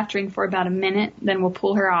let the calf drink for about a minute. Then we'll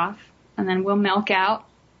pull her off. And then we'll milk out,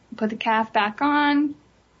 put the calf back on,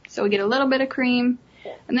 so we get a little bit of cream.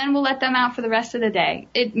 And then we'll let them out for the rest of the day.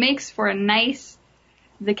 It makes for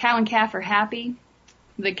the cow and calf are happy.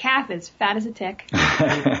 The calf is fat as a tick.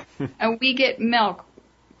 And we get milk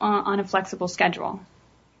on a flexible schedule.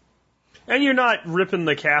 And you're not ripping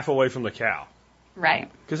the calf away from the cow.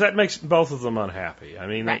 Right. Because that makes both of them unhappy. I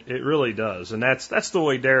mean, right. It really does. And that's the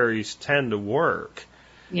way dairies tend to work.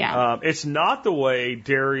 Yeah. It's not the way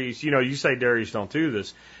dairies, you say dairies don't do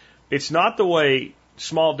this. It's not the way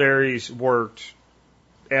small dairies worked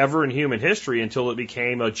ever in human history until it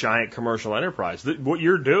became a giant commercial enterprise. What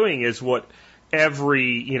you're doing is what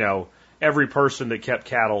every person that kept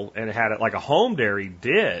cattle and had it like a home dairy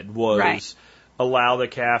did was allow the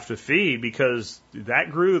calf to feed, because that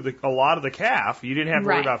grew a lot of the calf. You didn't have to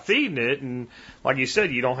worry about feeding it. And like you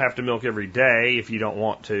said, you don't have to milk every day if you don't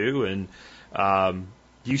want to. And,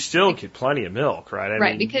 you still get plenty of milk, right? I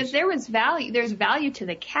mean, because there's value to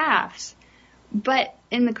the calves, but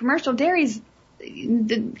in the commercial dairies,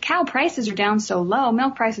 the cow prices are down so low,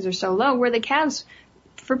 milk prices are so low, where the calves,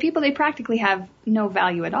 for people, they practically have no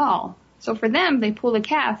value at all. So for them, they pull the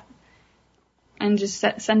calf and just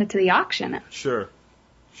send it to the auction. Sure.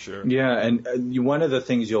 Yeah, and one of the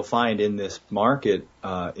things you'll find in this market,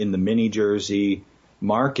 in the mini Jersey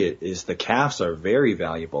market, is the calves are very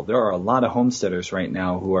valuable. There are a lot of homesteaders right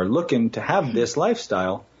now who are looking to have this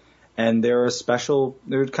lifestyle, and they're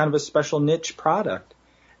kind of a special niche product.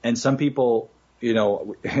 And some people,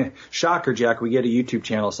 shocker, Jack, we get a YouTube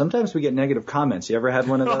channel. Sometimes we get negative comments. You ever had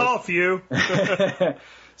one of those? Oh, a few.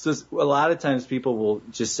 So a lot of times people will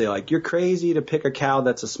just say, like, you're crazy to pick a cow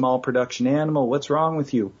that's a small production animal. What's wrong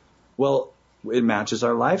with you? Well, it matches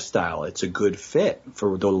our lifestyle. It's a good fit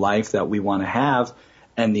for the life that we want to have.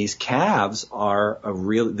 And these calves are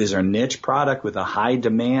these are niche product with a high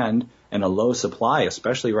demand and a low supply,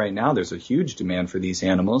 especially right now. There's a huge demand for these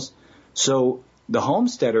animals. So the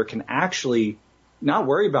homesteader can actually not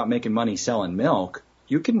worry about making money selling milk.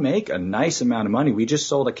 You can make a nice amount of money. We just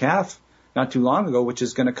sold a calf not too long ago, which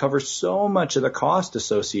is going to cover so much of the cost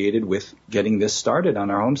associated with getting this started on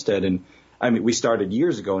our homestead. And I mean, we started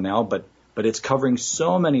years ago now, but it's covering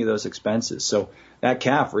so many of those expenses. So that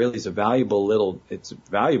calf really is a valuable little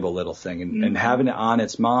thing. And having it on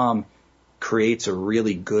its mom creates a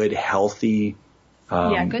really good, healthy,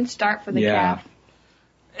 good start for the calf.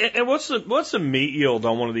 And what's the meat yield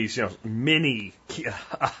on one of these, mini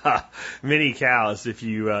cows if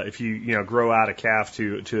you grow out a calf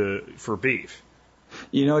for beef?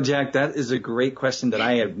 Jack, that is a great question that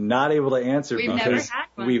I am not able to answer because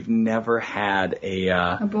we've never had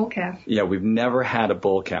a bull calf. Yeah, we've never had a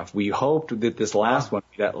bull calf. We hoped that this last one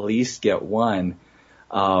we'd at least get one.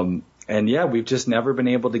 We've just never been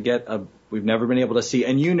able to we've never been able to see.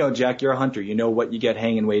 And Jack, you're a hunter. What you get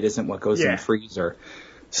hanging weight isn't what goes in the freezer.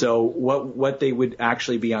 So what they would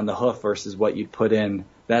actually be on the hoof versus what you'd put in,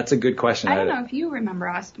 that's a good question. I don't know if you remember,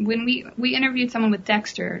 Austin, when we interviewed someone with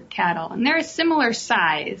Dexter cattle, and they're a similar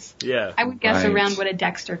size. Yeah. I would guess around what a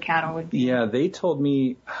Dexter cattle would be. Yeah, they told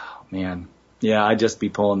me, oh man, Yeah, I'd just be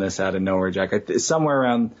pulling this out of nowhere, Jack. Somewhere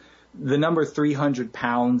around the number 300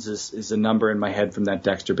 pounds is a number in my head from that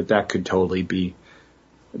Dexter, but that could totally be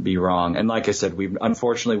wrong. And like I said,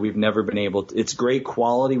 unfortunately we've never been able to. It's great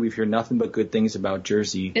quality. We've heard nothing but good things about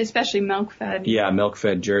Jersey, especially milk-fed. Yeah,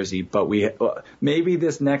 milk-fed Jersey. But maybe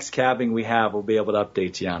this next calving we have, we'll be able to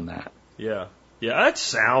update you on that. Yeah. Yeah, that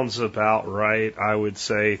sounds about right. I would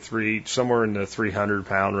say somewhere in the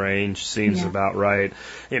 300-pound range seems about right.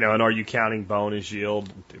 And are you counting bonus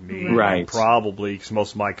yield? To me, right. Probably, because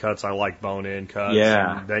most of my cuts I like bone-in cuts.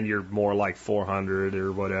 Yeah. And then you're more like 400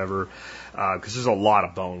 or whatever, because there's a lot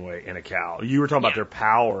of bone weight in a cow. You were talking about their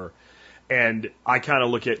power, and I kind of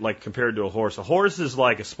look at like compared to a horse. A horse is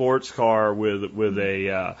like a sports car with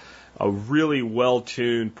a really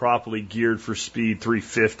well-tuned, properly geared for speed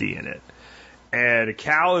 350 in it. And a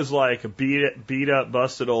cow is like a beat up,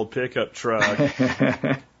 busted old pickup truck.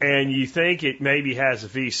 And you think it maybe has a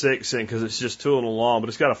V6 in because it's just tooling along, but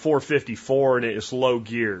it's got a 454 in it. It's low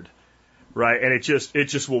geared, right? And it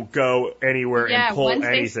just will go anywhere and pull anything.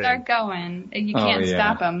 Yeah, once they start going, you can't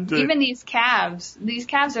stop them. Even these calves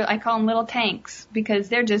are, I call them little tanks because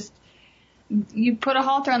they're just, you put a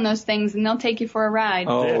halter on those things and they'll take you for a ride.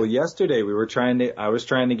 Oh, yesterday I was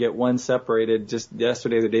trying to get one separated just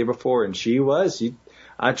yesterday, the day before, and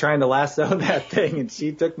I trying to lasso that thing, and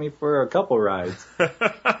she took me for a couple rides.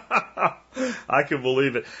 I can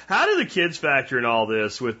believe it. How do the kids factor in all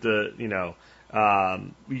this with the,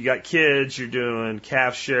 you got kids, you're doing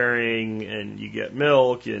calf sharing, and you get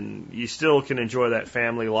milk, and you still can enjoy that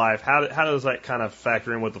family life. How does that kind of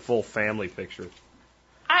factor in with the full family picture?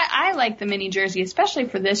 I like the mini Jersey, especially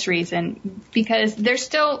for this reason, because they're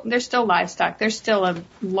still livestock. They're still a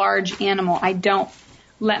large animal. I don't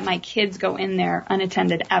let my kids go in there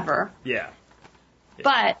unattended ever. Yeah.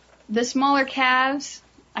 But the smaller calves,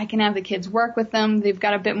 I can have the kids work with them. They've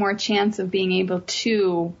got a bit more chance of being able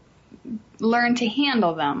to learn to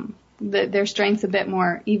handle them. Their strength's a bit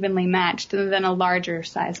more evenly matched than a larger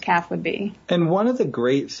size calf would be. And one of the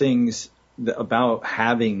great things about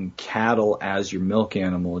having cattle as your milk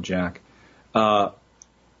animal, Jack,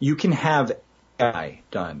 you can have AI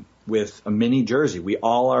done with a mini Jersey.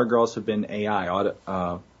 All our girls have been AI.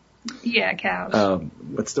 Cows.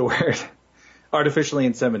 What's the word? Artificially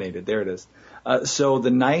inseminated. There it is. So the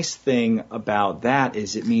nice thing about that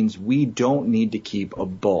is it means we don't need to keep a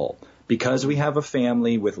bull. Because we have a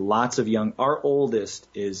family with lots of our oldest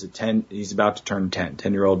is he's about to turn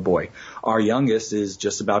 10-year-old boy. Our youngest is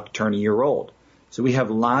just about to turn a year old. So we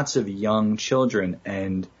have lots of young children,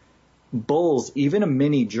 and bulls, even a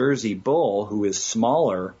mini Jersey bull who is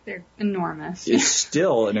smaller. They're enormous. Is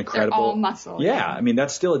still an incredible. They're all muscle. Yeah. I mean,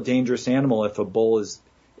 that's still a dangerous animal if a bull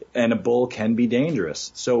can be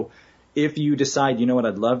dangerous. So if you decide, you know what,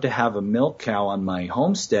 I'd love to have a milk cow on my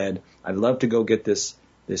homestead. I'd love to go get this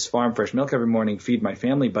farm fresh milk every morning, feed my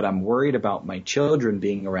family, but I'm worried about my children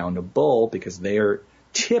being around a bull because they're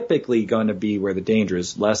typically going to be where the danger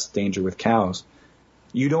is, less danger with cows.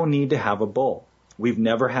 You don't need to have a bull. We've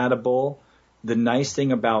never had a bull. The nice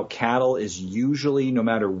thing about cattle is usually no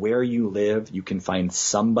matter where you live, you can find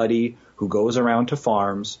somebody who goes around to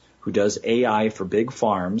farms, who does AI for big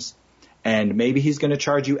farms, and maybe he's going to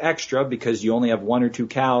charge you extra because you only have 1 or 2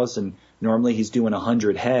 cows and normally he's doing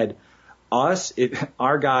 100 head.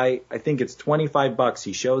 Our guy, I think it's $25.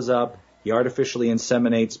 He shows up, he artificially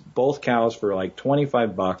inseminates both cows for like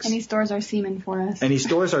 $25. And he stores our semen for us.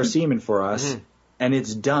 Mm-hmm. And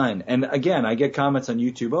it's done. And again, I get comments on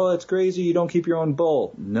YouTube, oh, it's crazy, you don't keep your own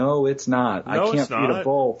bull. No, it's not. I can't feed a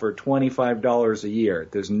bull for $25 a year.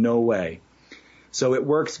 There's no way. So it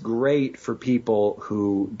works great for people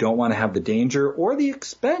who don't want to have the danger or the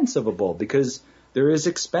expense of a bull, because there is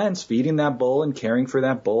expense feeding that bull and caring for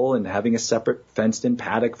that bull and having a separate fenced-in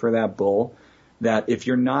paddock for that bull that if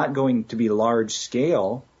you're not going to be large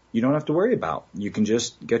scale, you don't have to worry about. You can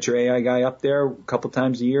just get your AI guy up there a couple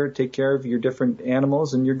times a year, take care of your different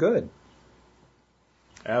animals, and you're good.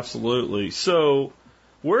 Absolutely. So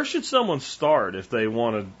where should someone start if they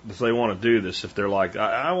want to do this? If they're like,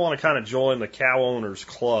 I want to kind of join the cow owners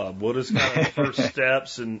club. What is kind of the first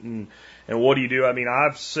steps and what do you do? I mean,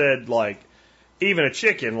 I've said like, even a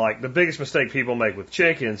chicken, like the biggest mistake people make with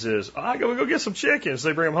chickens is, I go get some chickens.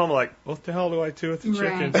 They bring them home like, what the hell do I do with the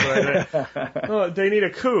chickens? Right. Oh, they need a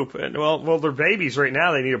coop. And well, they're babies right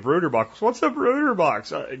now. They need a brooder box. What's a brooder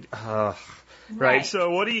box? Right. So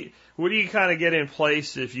what do you kind of get in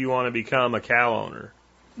place if you want to become a cow owner?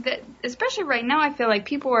 Especially right now, I feel like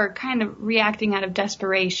people are kind of reacting out of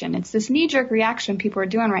desperation. It's this knee-jerk reaction people are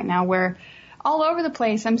doing right now where, all over the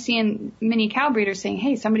place, I'm seeing mini cow breeders saying,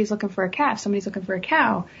 hey, somebody's looking for a calf, somebody's looking for a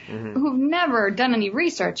cow, who've never done any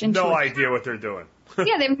research into No idea what they're doing.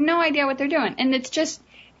 Yeah, they have no idea what they're doing. And it's just,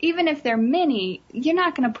 even if they're mini, you're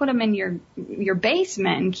not going to put them in your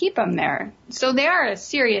basement and keep them there. So they are a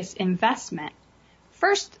serious investment.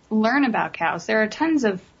 First, learn about cows. There are tons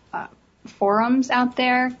of forums out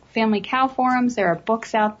there, family cow forums. There are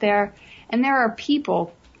books out there. And there are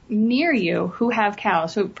people near you who have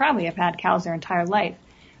cows, who probably have had cows their entire life.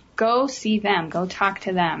 Go see them. Go talk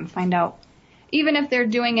to them. Find out. Even if they're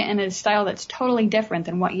doing it in a style that's totally different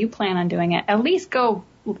than what you plan on doing it, at least go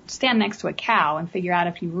stand next to a cow and figure out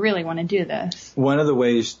if you really want to do this. One of the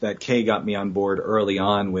ways that Kay got me on board early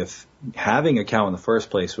on with having a cow in the first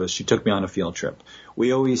place was she took me on a field trip.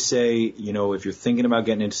 We always say, you know, if you're thinking about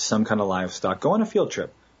getting into some kind of livestock, go on a field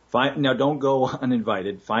trip. Now, don't go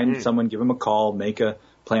uninvited. Find someone, give them a call, make a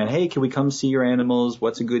plan. Hey, can we come see your animals?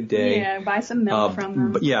 What's a good day? Yeah, buy some milk from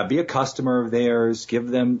them. But yeah, be a customer of theirs. Give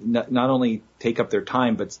them, not only take up their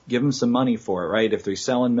time, but give them some money for it, right? If they're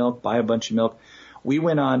selling milk, buy a bunch of milk. We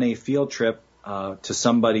went on a field trip to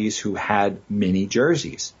somebody's who had mini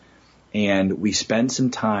jerseys. And we spent some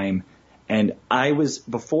time. And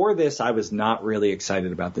before this, I was not really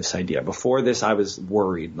excited about this idea. Before this, I was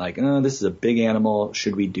worried, like, oh, this is a big animal.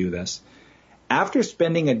 Should we do this? After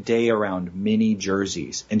spending a day around mini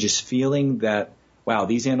jerseys and just feeling that, wow,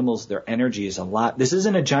 these animals, their energy is a lot. This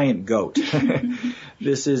isn't a giant goat.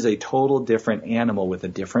 This is a total different animal with a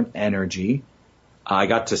different energy. I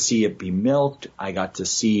got to see it be milked. I got to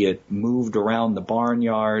see it moved around the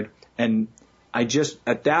barnyard. And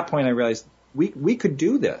at that point, I realized we could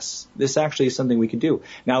do this. This actually is something we could do.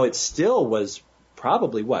 Now, it still was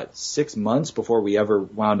probably, 6 months before we ever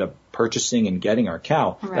wound up purchasing and getting our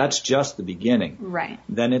cow. Right. That's just the beginning. Right.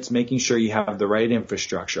 Then it's making sure you have the right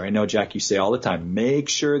infrastructure. I know, Jack, you say all the time, make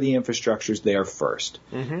sure the infrastructure's there first.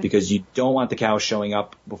 Because you don't want the cow showing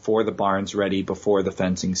up before the barn's ready, before the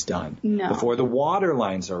fencing's done. No. Before the water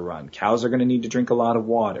lines are run. Cows are going to need to drink a lot of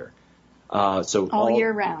water. So all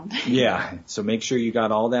year round. Yeah. So make sure you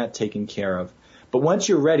got all that taken care of. But once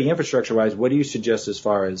you're ready, infrastructure-wise, what do you suggest as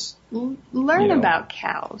far as... Learn about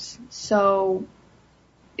cows. So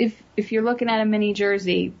if you're looking at a mini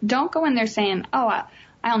Jersey, don't go in there saying, oh,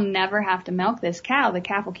 I'll never have to milk this cow. The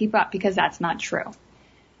calf will keep up, because that's not true.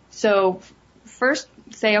 So first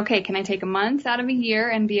say, okay, can I take a month out of a year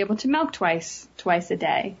and be able to milk twice a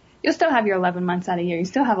day? You'll still have your 11 months out of a year. You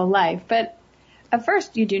still have a life. But at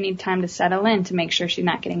first, you do need time to settle in to make sure she's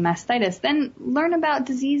not getting mastitis. Then learn about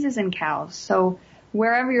diseases in cows. So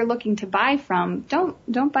wherever you're looking to buy from,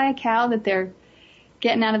 don't buy a cow that they're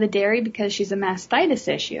getting out of the dairy because she's a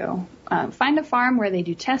mastitis issue. Find a farm where they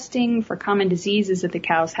do testing for common diseases that the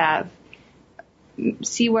cows have.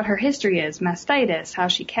 See what her history is, mastitis, how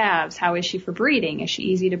she calves, how is she for breeding, is she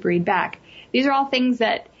easy to breed back. These are all things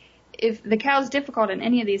that, if the cow's difficult in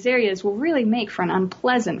any of these areas, will really make for an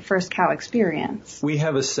unpleasant first cow experience. We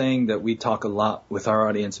have a saying that we talk a lot with our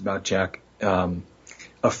audience about, Jack.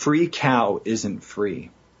 A free cow isn't free.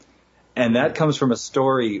 And that comes from a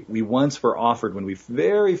story we once were offered when we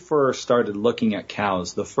very first started looking at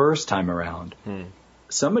cows the first time around.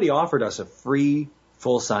 Somebody offered us a free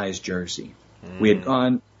full-size Jersey. We had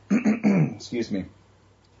gone, excuse me,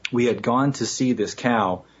 we had gone to see this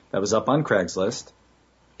cow that was up on Craigslist.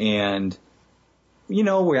 And, you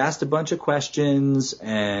know, we asked a bunch of questions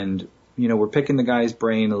and, you know, we're picking the guy's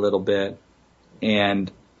brain a little bit.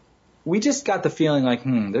 And we just got the feeling like,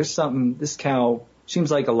 there's something, this cow seems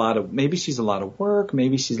like maybe she's a lot of work,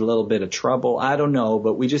 maybe she's a little bit of trouble. I don't know,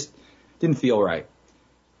 but we just didn't feel right.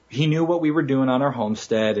 He knew what we were doing on our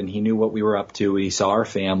homestead and he knew what we were up to. He saw our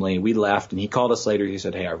family. We left and he called us later. He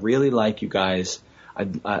said, hey, I really like you guys.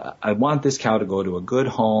 I want this cow to go to a good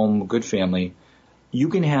home, a good family. You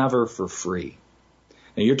can have her for free.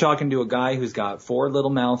 Now, you're talking to a guy who's got 4 little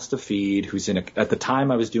mouths to feed, who's at the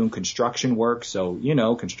time I was doing construction work, so, you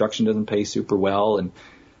know, construction doesn't pay super well, and,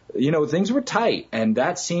 you know, things were tight, and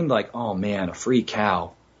that seemed like, oh, man, a free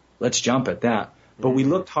cow. Let's jump at that. But we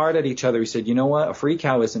looked hard at each other. We said, you know what? A free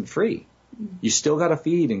cow isn't free. You still got to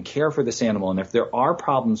feed and care for this animal, and if there are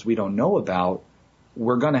problems we don't know about,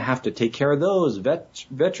 we're going to have to take care of those,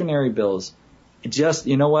 veterinary bills. Just,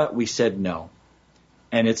 you know what? We said no.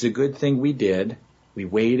 And it's a good thing we did. We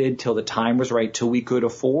waited till the time was right, till we could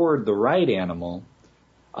afford the right animal.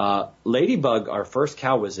 Ladybug, our first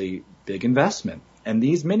cow, was a big investment. And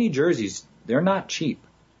these mini Jerseys, they're not cheap.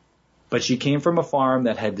 But she came from a farm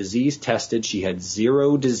that had disease tested. She had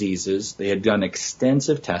 0 diseases. They had done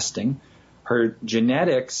extensive testing. Her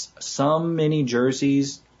genetics, some mini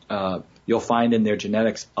Jerseys, you'll find in their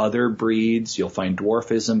genetics other breeds. You'll find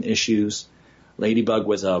dwarfism issues. Ladybug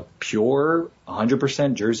was a pure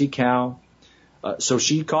 100% Jersey cow. So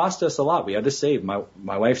she cost us a lot. We had to save. My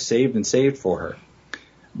wife saved and saved for her.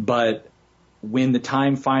 But when the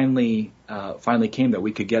time finally came that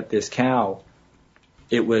we could get this cow,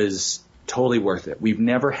 it was totally worth it. We've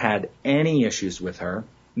never had any issues with her.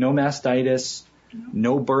 No mastitis,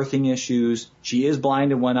 no birthing issues. She is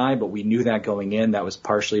blind in one eye, but we knew that going in. That was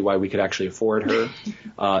partially why we could actually afford her.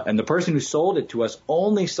 And the person who sold it to us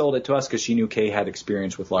only sold it to us because she knew Kay had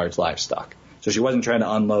experience with large livestock. So she wasn't trying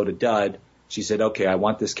to unload a dud. She said, okay, I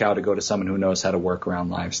want this cow to go to someone who knows how to work around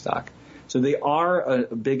livestock. So they are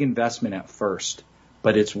a big investment at first,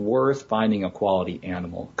 but it's worth finding a quality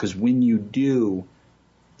animal. Because when you do,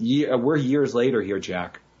 we're years later here,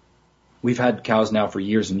 Jack. We've had cows now for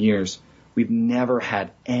years and years. We've never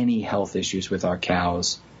had any health issues with our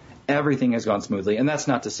cows. Everything has gone smoothly. And that's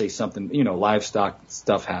not to say something, livestock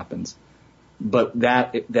stuff happens. But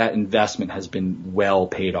that investment has been well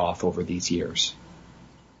paid off over these years.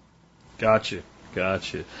 Gotcha.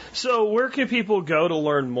 So where can people go to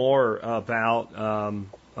learn more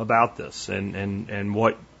about this and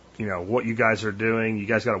what you guys are doing? You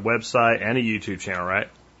guys got a website and a YouTube channel, right?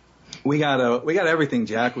 We got everything,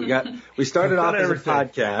 Jack. We started off as a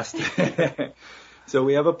podcast. So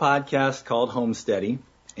we have a podcast called Homesteady,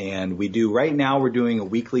 and right now we're doing a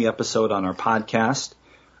weekly episode on our podcast.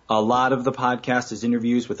 A lot of the podcast is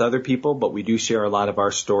interviews with other people, but we do share a lot of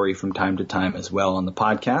our story from time to time as well on the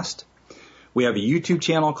podcast. We have a YouTube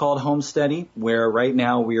channel called Homesteady, where right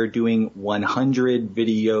now we are doing 100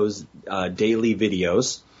 videos, daily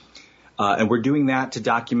videos. And we're doing that to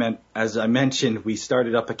document, as I mentioned, we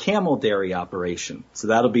started up a camel dairy operation. So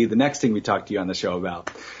that'll be the next thing we talk to you on the show about.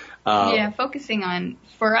 Focusing on,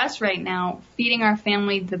 for us right now, feeding our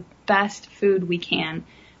family the best food we can.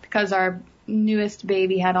 Because our newest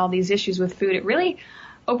baby had all these issues with food, it really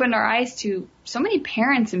opened our eyes to so many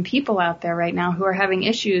parents and people out there right now who are having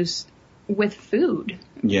issues with food,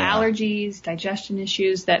 allergies, digestion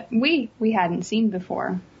issues that we hadn't seen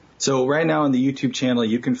before. So right now on the YouTube channel,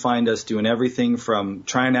 you can find us doing everything from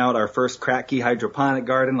trying out our first Kratky hydroponic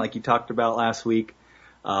garden, like you talked about last week.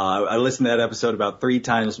 I listened to that episode about 3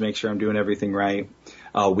 times to make sure I'm doing everything right.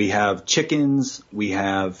 We have chickens, we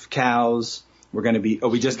have cows.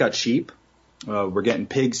 We just got sheep. We're getting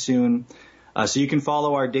pigs soon. So you can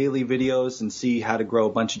follow our daily videos and see how to grow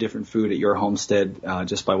a bunch of different food at your homestead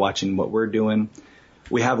just by watching what we're doing.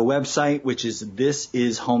 We have a website, which is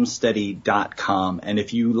thisishomesteady.com. And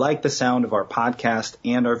if you like the sound of our podcast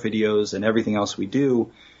and our videos and everything else we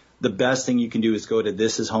do, the best thing you can do is go to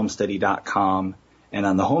thisishomesteady.com. And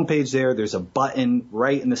on the homepage there's a button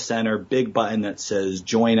right in the center, big button that says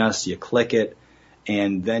join us. You click it,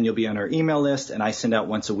 and then you'll be on our email list. And I send out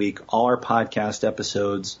once a week all our podcast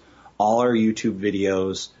episodes, all our YouTube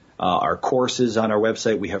videos, our courses on our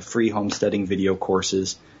website. We have free homesteading video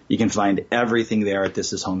courses. You can find everything there at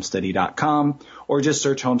thisishomesteady.com, or just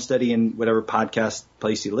search Homesteady in whatever podcast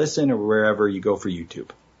place you listen or wherever you go for YouTube.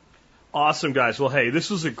 Awesome, guys. Well, hey, this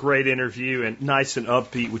was a great interview and nice and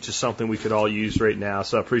upbeat, which is something we could all use right now.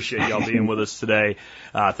 So I appreciate y'all being with us today.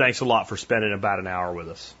 Thanks a lot for spending about an hour with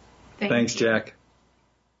us. Thanks, Jack.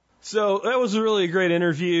 So that was a really great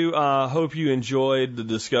interview. Hope you enjoyed the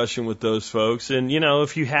discussion with those folks. And,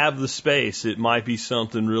 if you have the space, it might be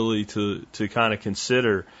something really to kind of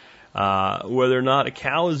consider whether or not a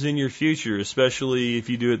cow is in your future, especially if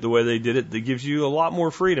you do it the way they did it. That gives you a lot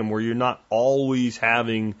more freedom where you're not always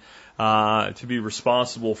having to be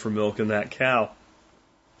responsible for milking that cow.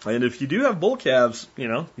 And if you do have bull calves,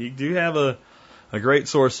 you do have a great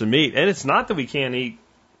source of meat. And it's not that we can't eat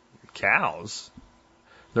cows.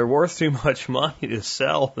 They're worth too much money to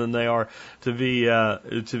sell than they are to be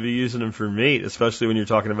using them for meat, especially when you're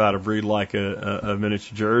talking about a breed like a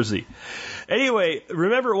miniature Jersey. Anyway,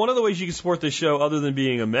 remember, one of the ways you can support this show other than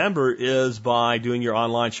being a member is by doing your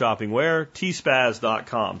online shopping where?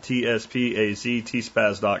 tspaz.com, T-S-P-A-Z,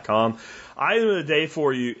 tspaz.com. Item of the day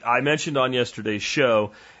for you, I mentioned on yesterday's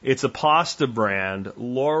show, it's a pasta brand,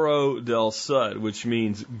 L'Oro del Sud, which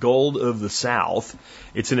means gold of the South.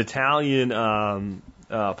 It's an Italian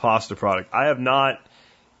pasta product. I have not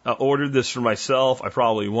ordered this for myself. I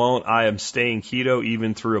probably won't. I am staying keto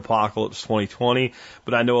even through Apocalypse 2020,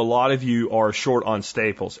 but I know a lot of you are short on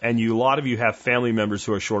staples, and a lot of you have family members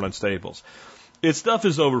who are short on staples. Its stuff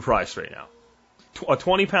is overpriced right now. A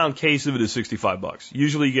 20-pound case of it is $65.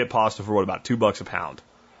 Usually you get pasta for about $2 a pound.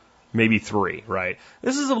 Maybe $3, right?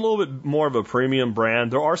 This is a little bit more of a premium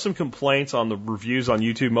brand. There are some complaints on the reviews on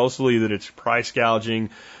YouTube, mostly that it's price gouging,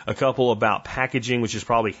 a couple about packaging, which is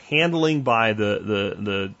probably handling by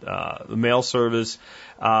the mail service.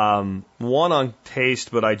 One on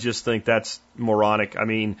taste, but I just think that's moronic. I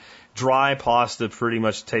mean, dry pasta pretty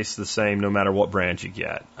much tastes the same no matter what brand you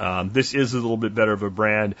get. This is a little bit better of a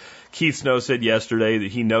brand. Keith Snow said yesterday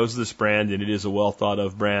that he knows this brand and it is a well thought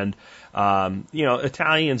of brand.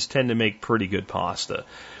 Italians tend to make pretty good pasta.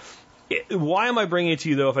 Why am I bringing it to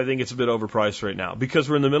you, though, if I think it's a bit overpriced right now? Because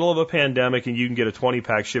we're in the middle of a pandemic and you can get a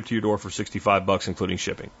 20-pack shipped to your door for $65, including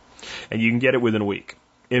shipping. And you can get it within a week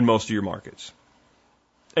in most of your markets.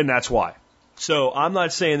 And that's why. So I'm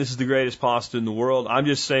not saying this is the greatest pasta in the world. I'm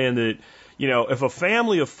just saying that, if a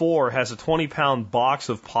family of 4 has a 20-pound box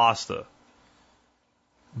of pasta,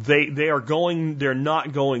 they're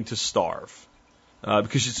not going to starve.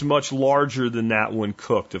 Because it's much larger than that when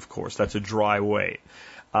cooked, of course. That's a dry weight.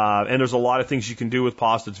 And there's a lot of things you can do with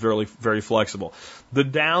pasta. It's very, very flexible. The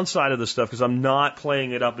downside of this stuff, because I'm not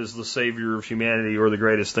playing it up as the savior of humanity or the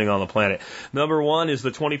greatest thing on the planet. Number one is the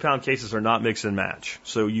 20-pound cases are not mix and match.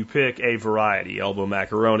 So you pick a variety, elbow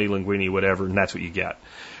macaroni, linguine, whatever, and that's what you get.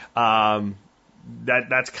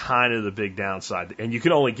 That's kind of the big downside. And you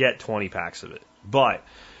can only get 20 packs of it. But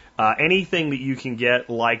anything that you can get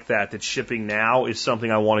like that's shipping now is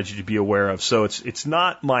something I wanted you to be aware of. So it's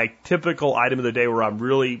not my typical item of the day where I'm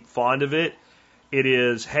really fond of it. It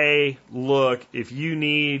is, hey, look, if you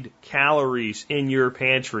need calories in your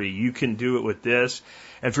pantry, you can do it with this.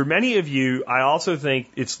 And for many of you, I also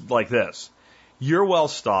think it's like this. You're well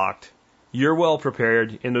stocked. You're well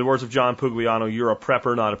prepared. In the words of John Pugliano, you're a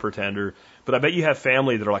prepper, not a pretender. But I bet you have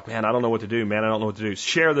family that are like, man, I don't know what to do. Man, I don't know what to do.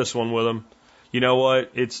 Share this one with them. You know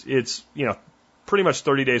what? It's pretty much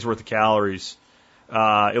 30 days worth of calories,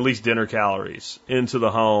 at least dinner calories, into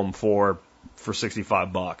the home for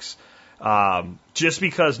 $65. Just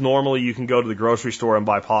because normally you can go to the grocery store and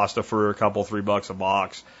buy pasta for a couple, $3 a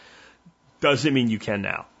box, doesn't mean you can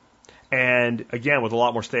now. And again, with a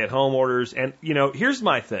lot more stay-at-home orders. And here's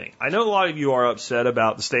my thing. I know a lot of you are upset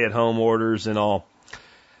about the stay-at-home orders and all.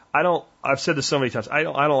 I've said this so many times. I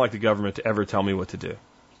don't like the government to ever tell me what to do.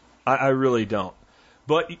 I really don't.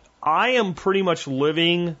 But I am pretty much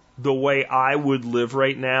living the way I would live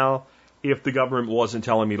right now if the government wasn't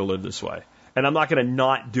telling me to live this way. And I'm not going to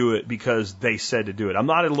not do it because they said to do it. I'm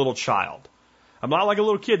not a little child. I'm not like a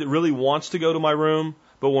little kid that really wants to go to my room,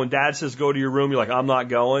 but when dad says go to your room, you're like, I'm not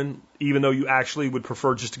going, even though you actually would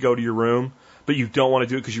prefer just to go to your room, but you don't want to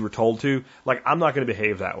do it because you were told to. Like, I'm not going to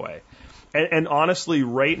behave that way. And honestly,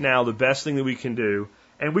 right now, the best thing that we can do,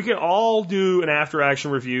 and we can all do an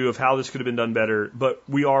after-action review of how this could have been done better, but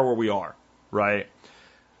we are where we are, right?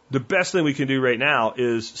 The best thing we can do right now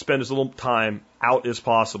is spend as little time out as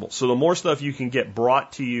possible. So the more stuff you can get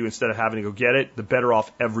brought to you instead of having to go get it, the better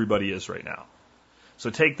off everybody is right now.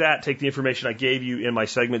 So take the information I gave you in my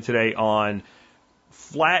segment today on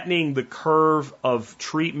flattening the curve of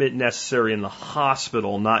treatment necessary in the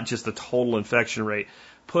hospital, not just the total infection rate.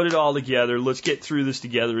 Put it all together. Let's get through this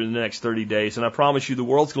together in the next 30 days. And I promise you the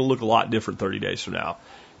world's going to look a lot different 30 days from now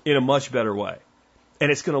in a much better way.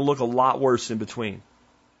 And it's going to look a lot worse in between.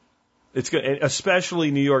 It's going,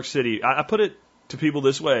 especially New York City. I put it to people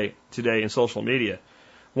this way today in social media.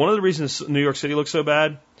 One of the reasons New York City looks so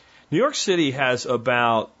bad, New York City has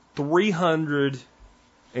about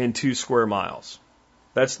 302 square miles.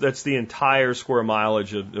 That's the entire square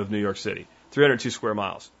mileage of New York City. 302 square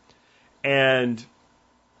miles. And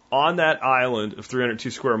on that island of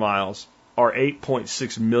 302 square miles are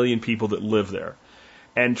 8.6 million people that live there.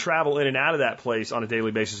 And travel in and out of that place on a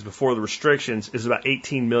daily basis before the restrictions is about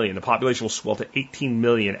 18 million. The population will swell to 18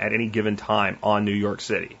 million at any given time on New York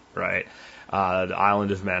City, right? The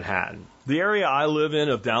island of Manhattan. The area I live in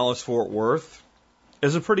of Dallas-Fort Worth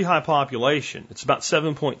is a pretty high population. It's about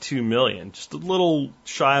 7.2 million, just a little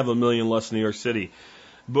shy of a million less than New York City.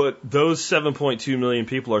 But those 7.2 million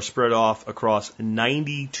people are spread off across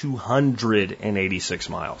 9,286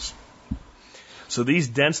 miles. So these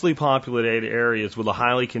densely populated areas with a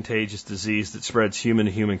highly contagious disease that spreads human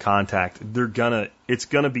to human contact, it's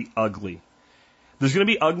gonna be ugly. There's gonna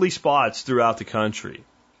be ugly spots throughout the country.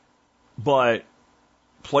 But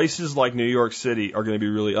places like New York City are gonna be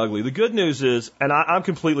really ugly. The good news is, and I'm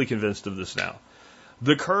completely convinced of this now,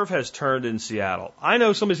 the curve has turned in Seattle. I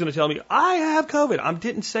know somebody's going to tell me, I have COVID. I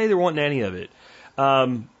didn't say there wasn't any of it.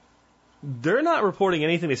 They're not reporting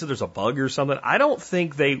anything. They said there's a bug or something. I don't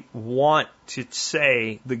think they want to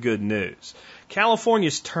say the good news.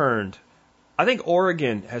 California's turned. I think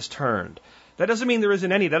Oregon has turned. That doesn't mean there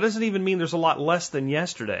isn't any. That doesn't even mean there's a lot less than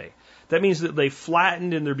yesterday. That means that they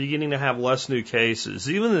flattened and they're beginning to have less new cases.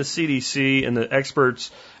 Even the CDC and the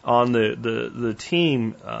experts on the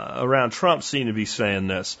team around Trump seem to be saying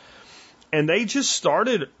this. And they just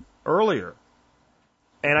started earlier.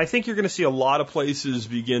 And I think you're going to see a lot of places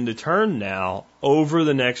begin to turn now over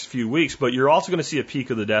the next few weeks, but you're also going to see a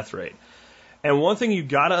peak of the death rate. And one thing you've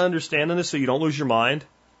got to understand in this so you don't lose your mind,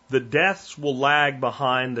 the deaths will lag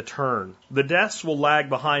behind the turn. The deaths will lag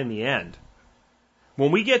behind the end.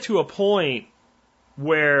 When we get to a point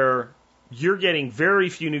where you're getting very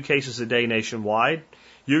few new cases a day nationwide,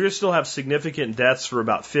 you're going to still have significant deaths for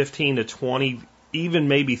about 15 to 20, even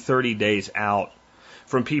maybe 30 days out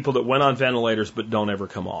from people that went on ventilators but don't ever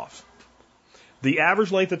come off. The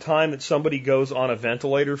average length of time that somebody goes on a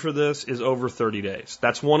ventilator for this is over 30 days.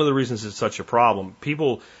 That's one of the reasons it's such a problem.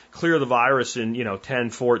 People clear the virus in, 10,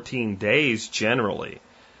 14 days generally.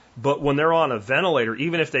 But when they're on a ventilator,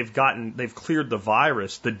 even if they've cleared the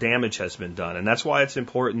virus, the damage has been done. And that's why it's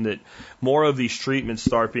important that more of these treatments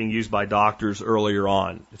start being used by doctors earlier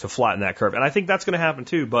on to flatten that curve. And I think that's going to happen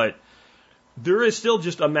too, but there is still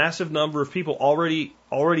just a massive number of people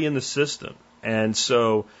already in the system. And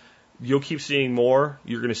so you'll keep seeing more.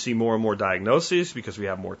 You're going to see more and more diagnoses because we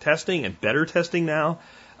have more testing and better testing now.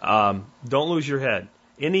 Don't lose your head.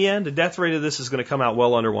 In the end, the death rate of this is going to come out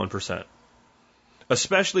well under 1%.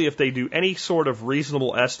 Especially if they do any sort of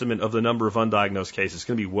reasonable estimate of the number of undiagnosed cases. It's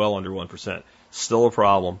going to be well under 1%. Still a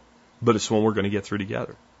problem, but it's one we're going to get through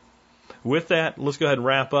together. With that, let's go ahead and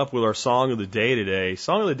wrap up with our song of the day today.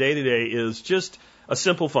 Song of the day today is just a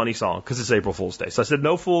simple, funny song because it's April Fool's Day. So I said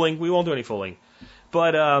no fooling. We won't do any fooling.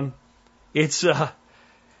 But it's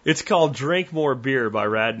called Drink More Beer by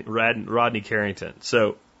Rodney Carrington.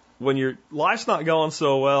 So when your life's not going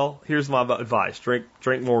so well, here's my advice.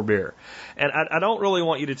 Drink more beer. And I don't really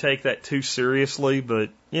want you to take that too seriously,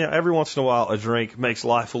 but every once in a while a drink makes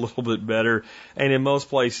life a little bit better. And in most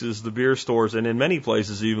places, the beer stores, and in many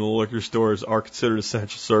places, even the liquor stores, are considered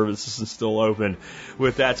essential services and still open.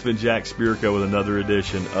 With that, it's been Jack Spirko with another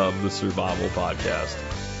edition of the Survival Podcast.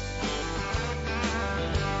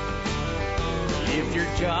 If your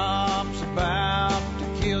job's about to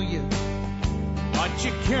kill you, but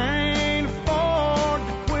you can't afford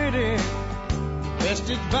to quit it, best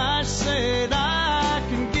advice that I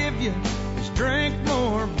can give you is drink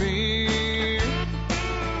more beer.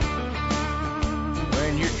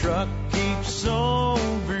 When your truck keeps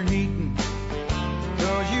overheating,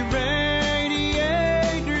 'cause your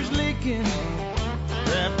radiator's leaking,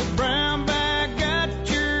 wrap the brown bag at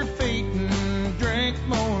your feet and drink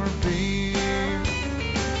more beer.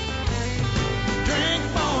 Drink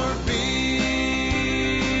more beer.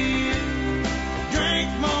 Drink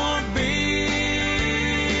more beer.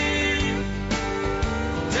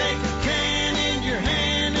 Take a can in your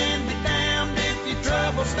hand and be damned if your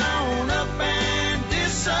trouble's thrown up and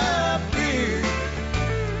disappear.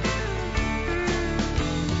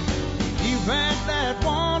 You've had that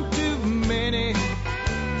one too many.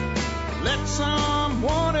 Let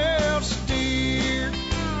someone else steer,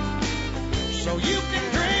 so you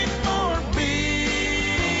can drink more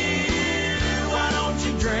beer. Why don't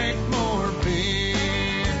you drink more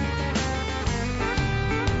beer?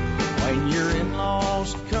 When your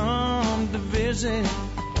in-laws come to visit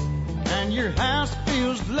and your house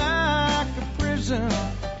feels like a prison,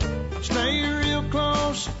 stay real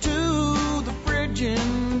close to the fridge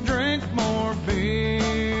and drink more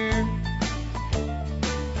beer.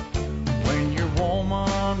 When your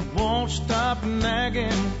woman won't stop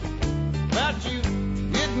nagging about you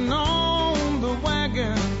getting on the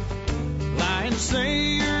wagon, lie and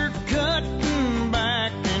say you're cutting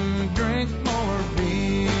back and drink more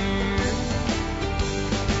beer.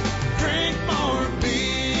 Drink more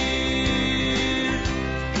beer.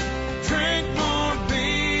 Drink more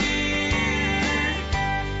beer.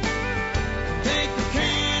 Take a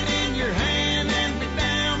can in your hand and be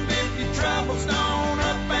damned if your trouble's thrown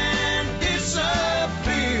up and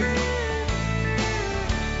disappear.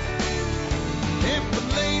 If the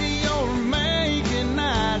lady you're making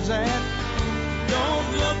eyes at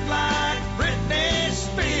don't look like Britney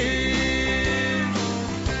Spears,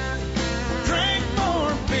 drink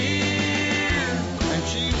more beer, and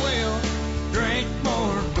she will drink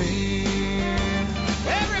more beer.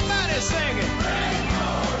 Everybody singing. Drink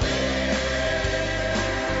more beer.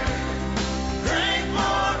 Drink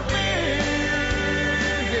more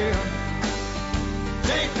beer. Yeah.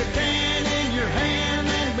 Take the can in your hand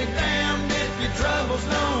and be damned if your trouble's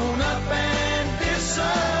thrown up and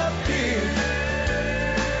disappear.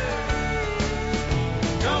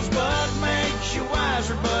 'Cause Bud makes you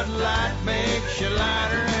wiser, Bud Light makes you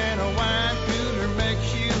lighter, and a wine cooler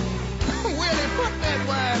makes you Willie, put that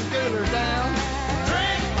wine cooler down.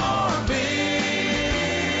 Drink more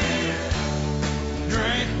beer.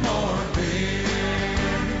 Drink more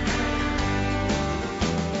beer.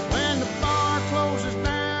 When the bar closes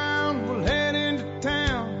down, we'll head into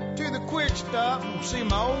town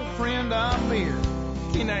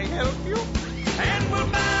can I help you?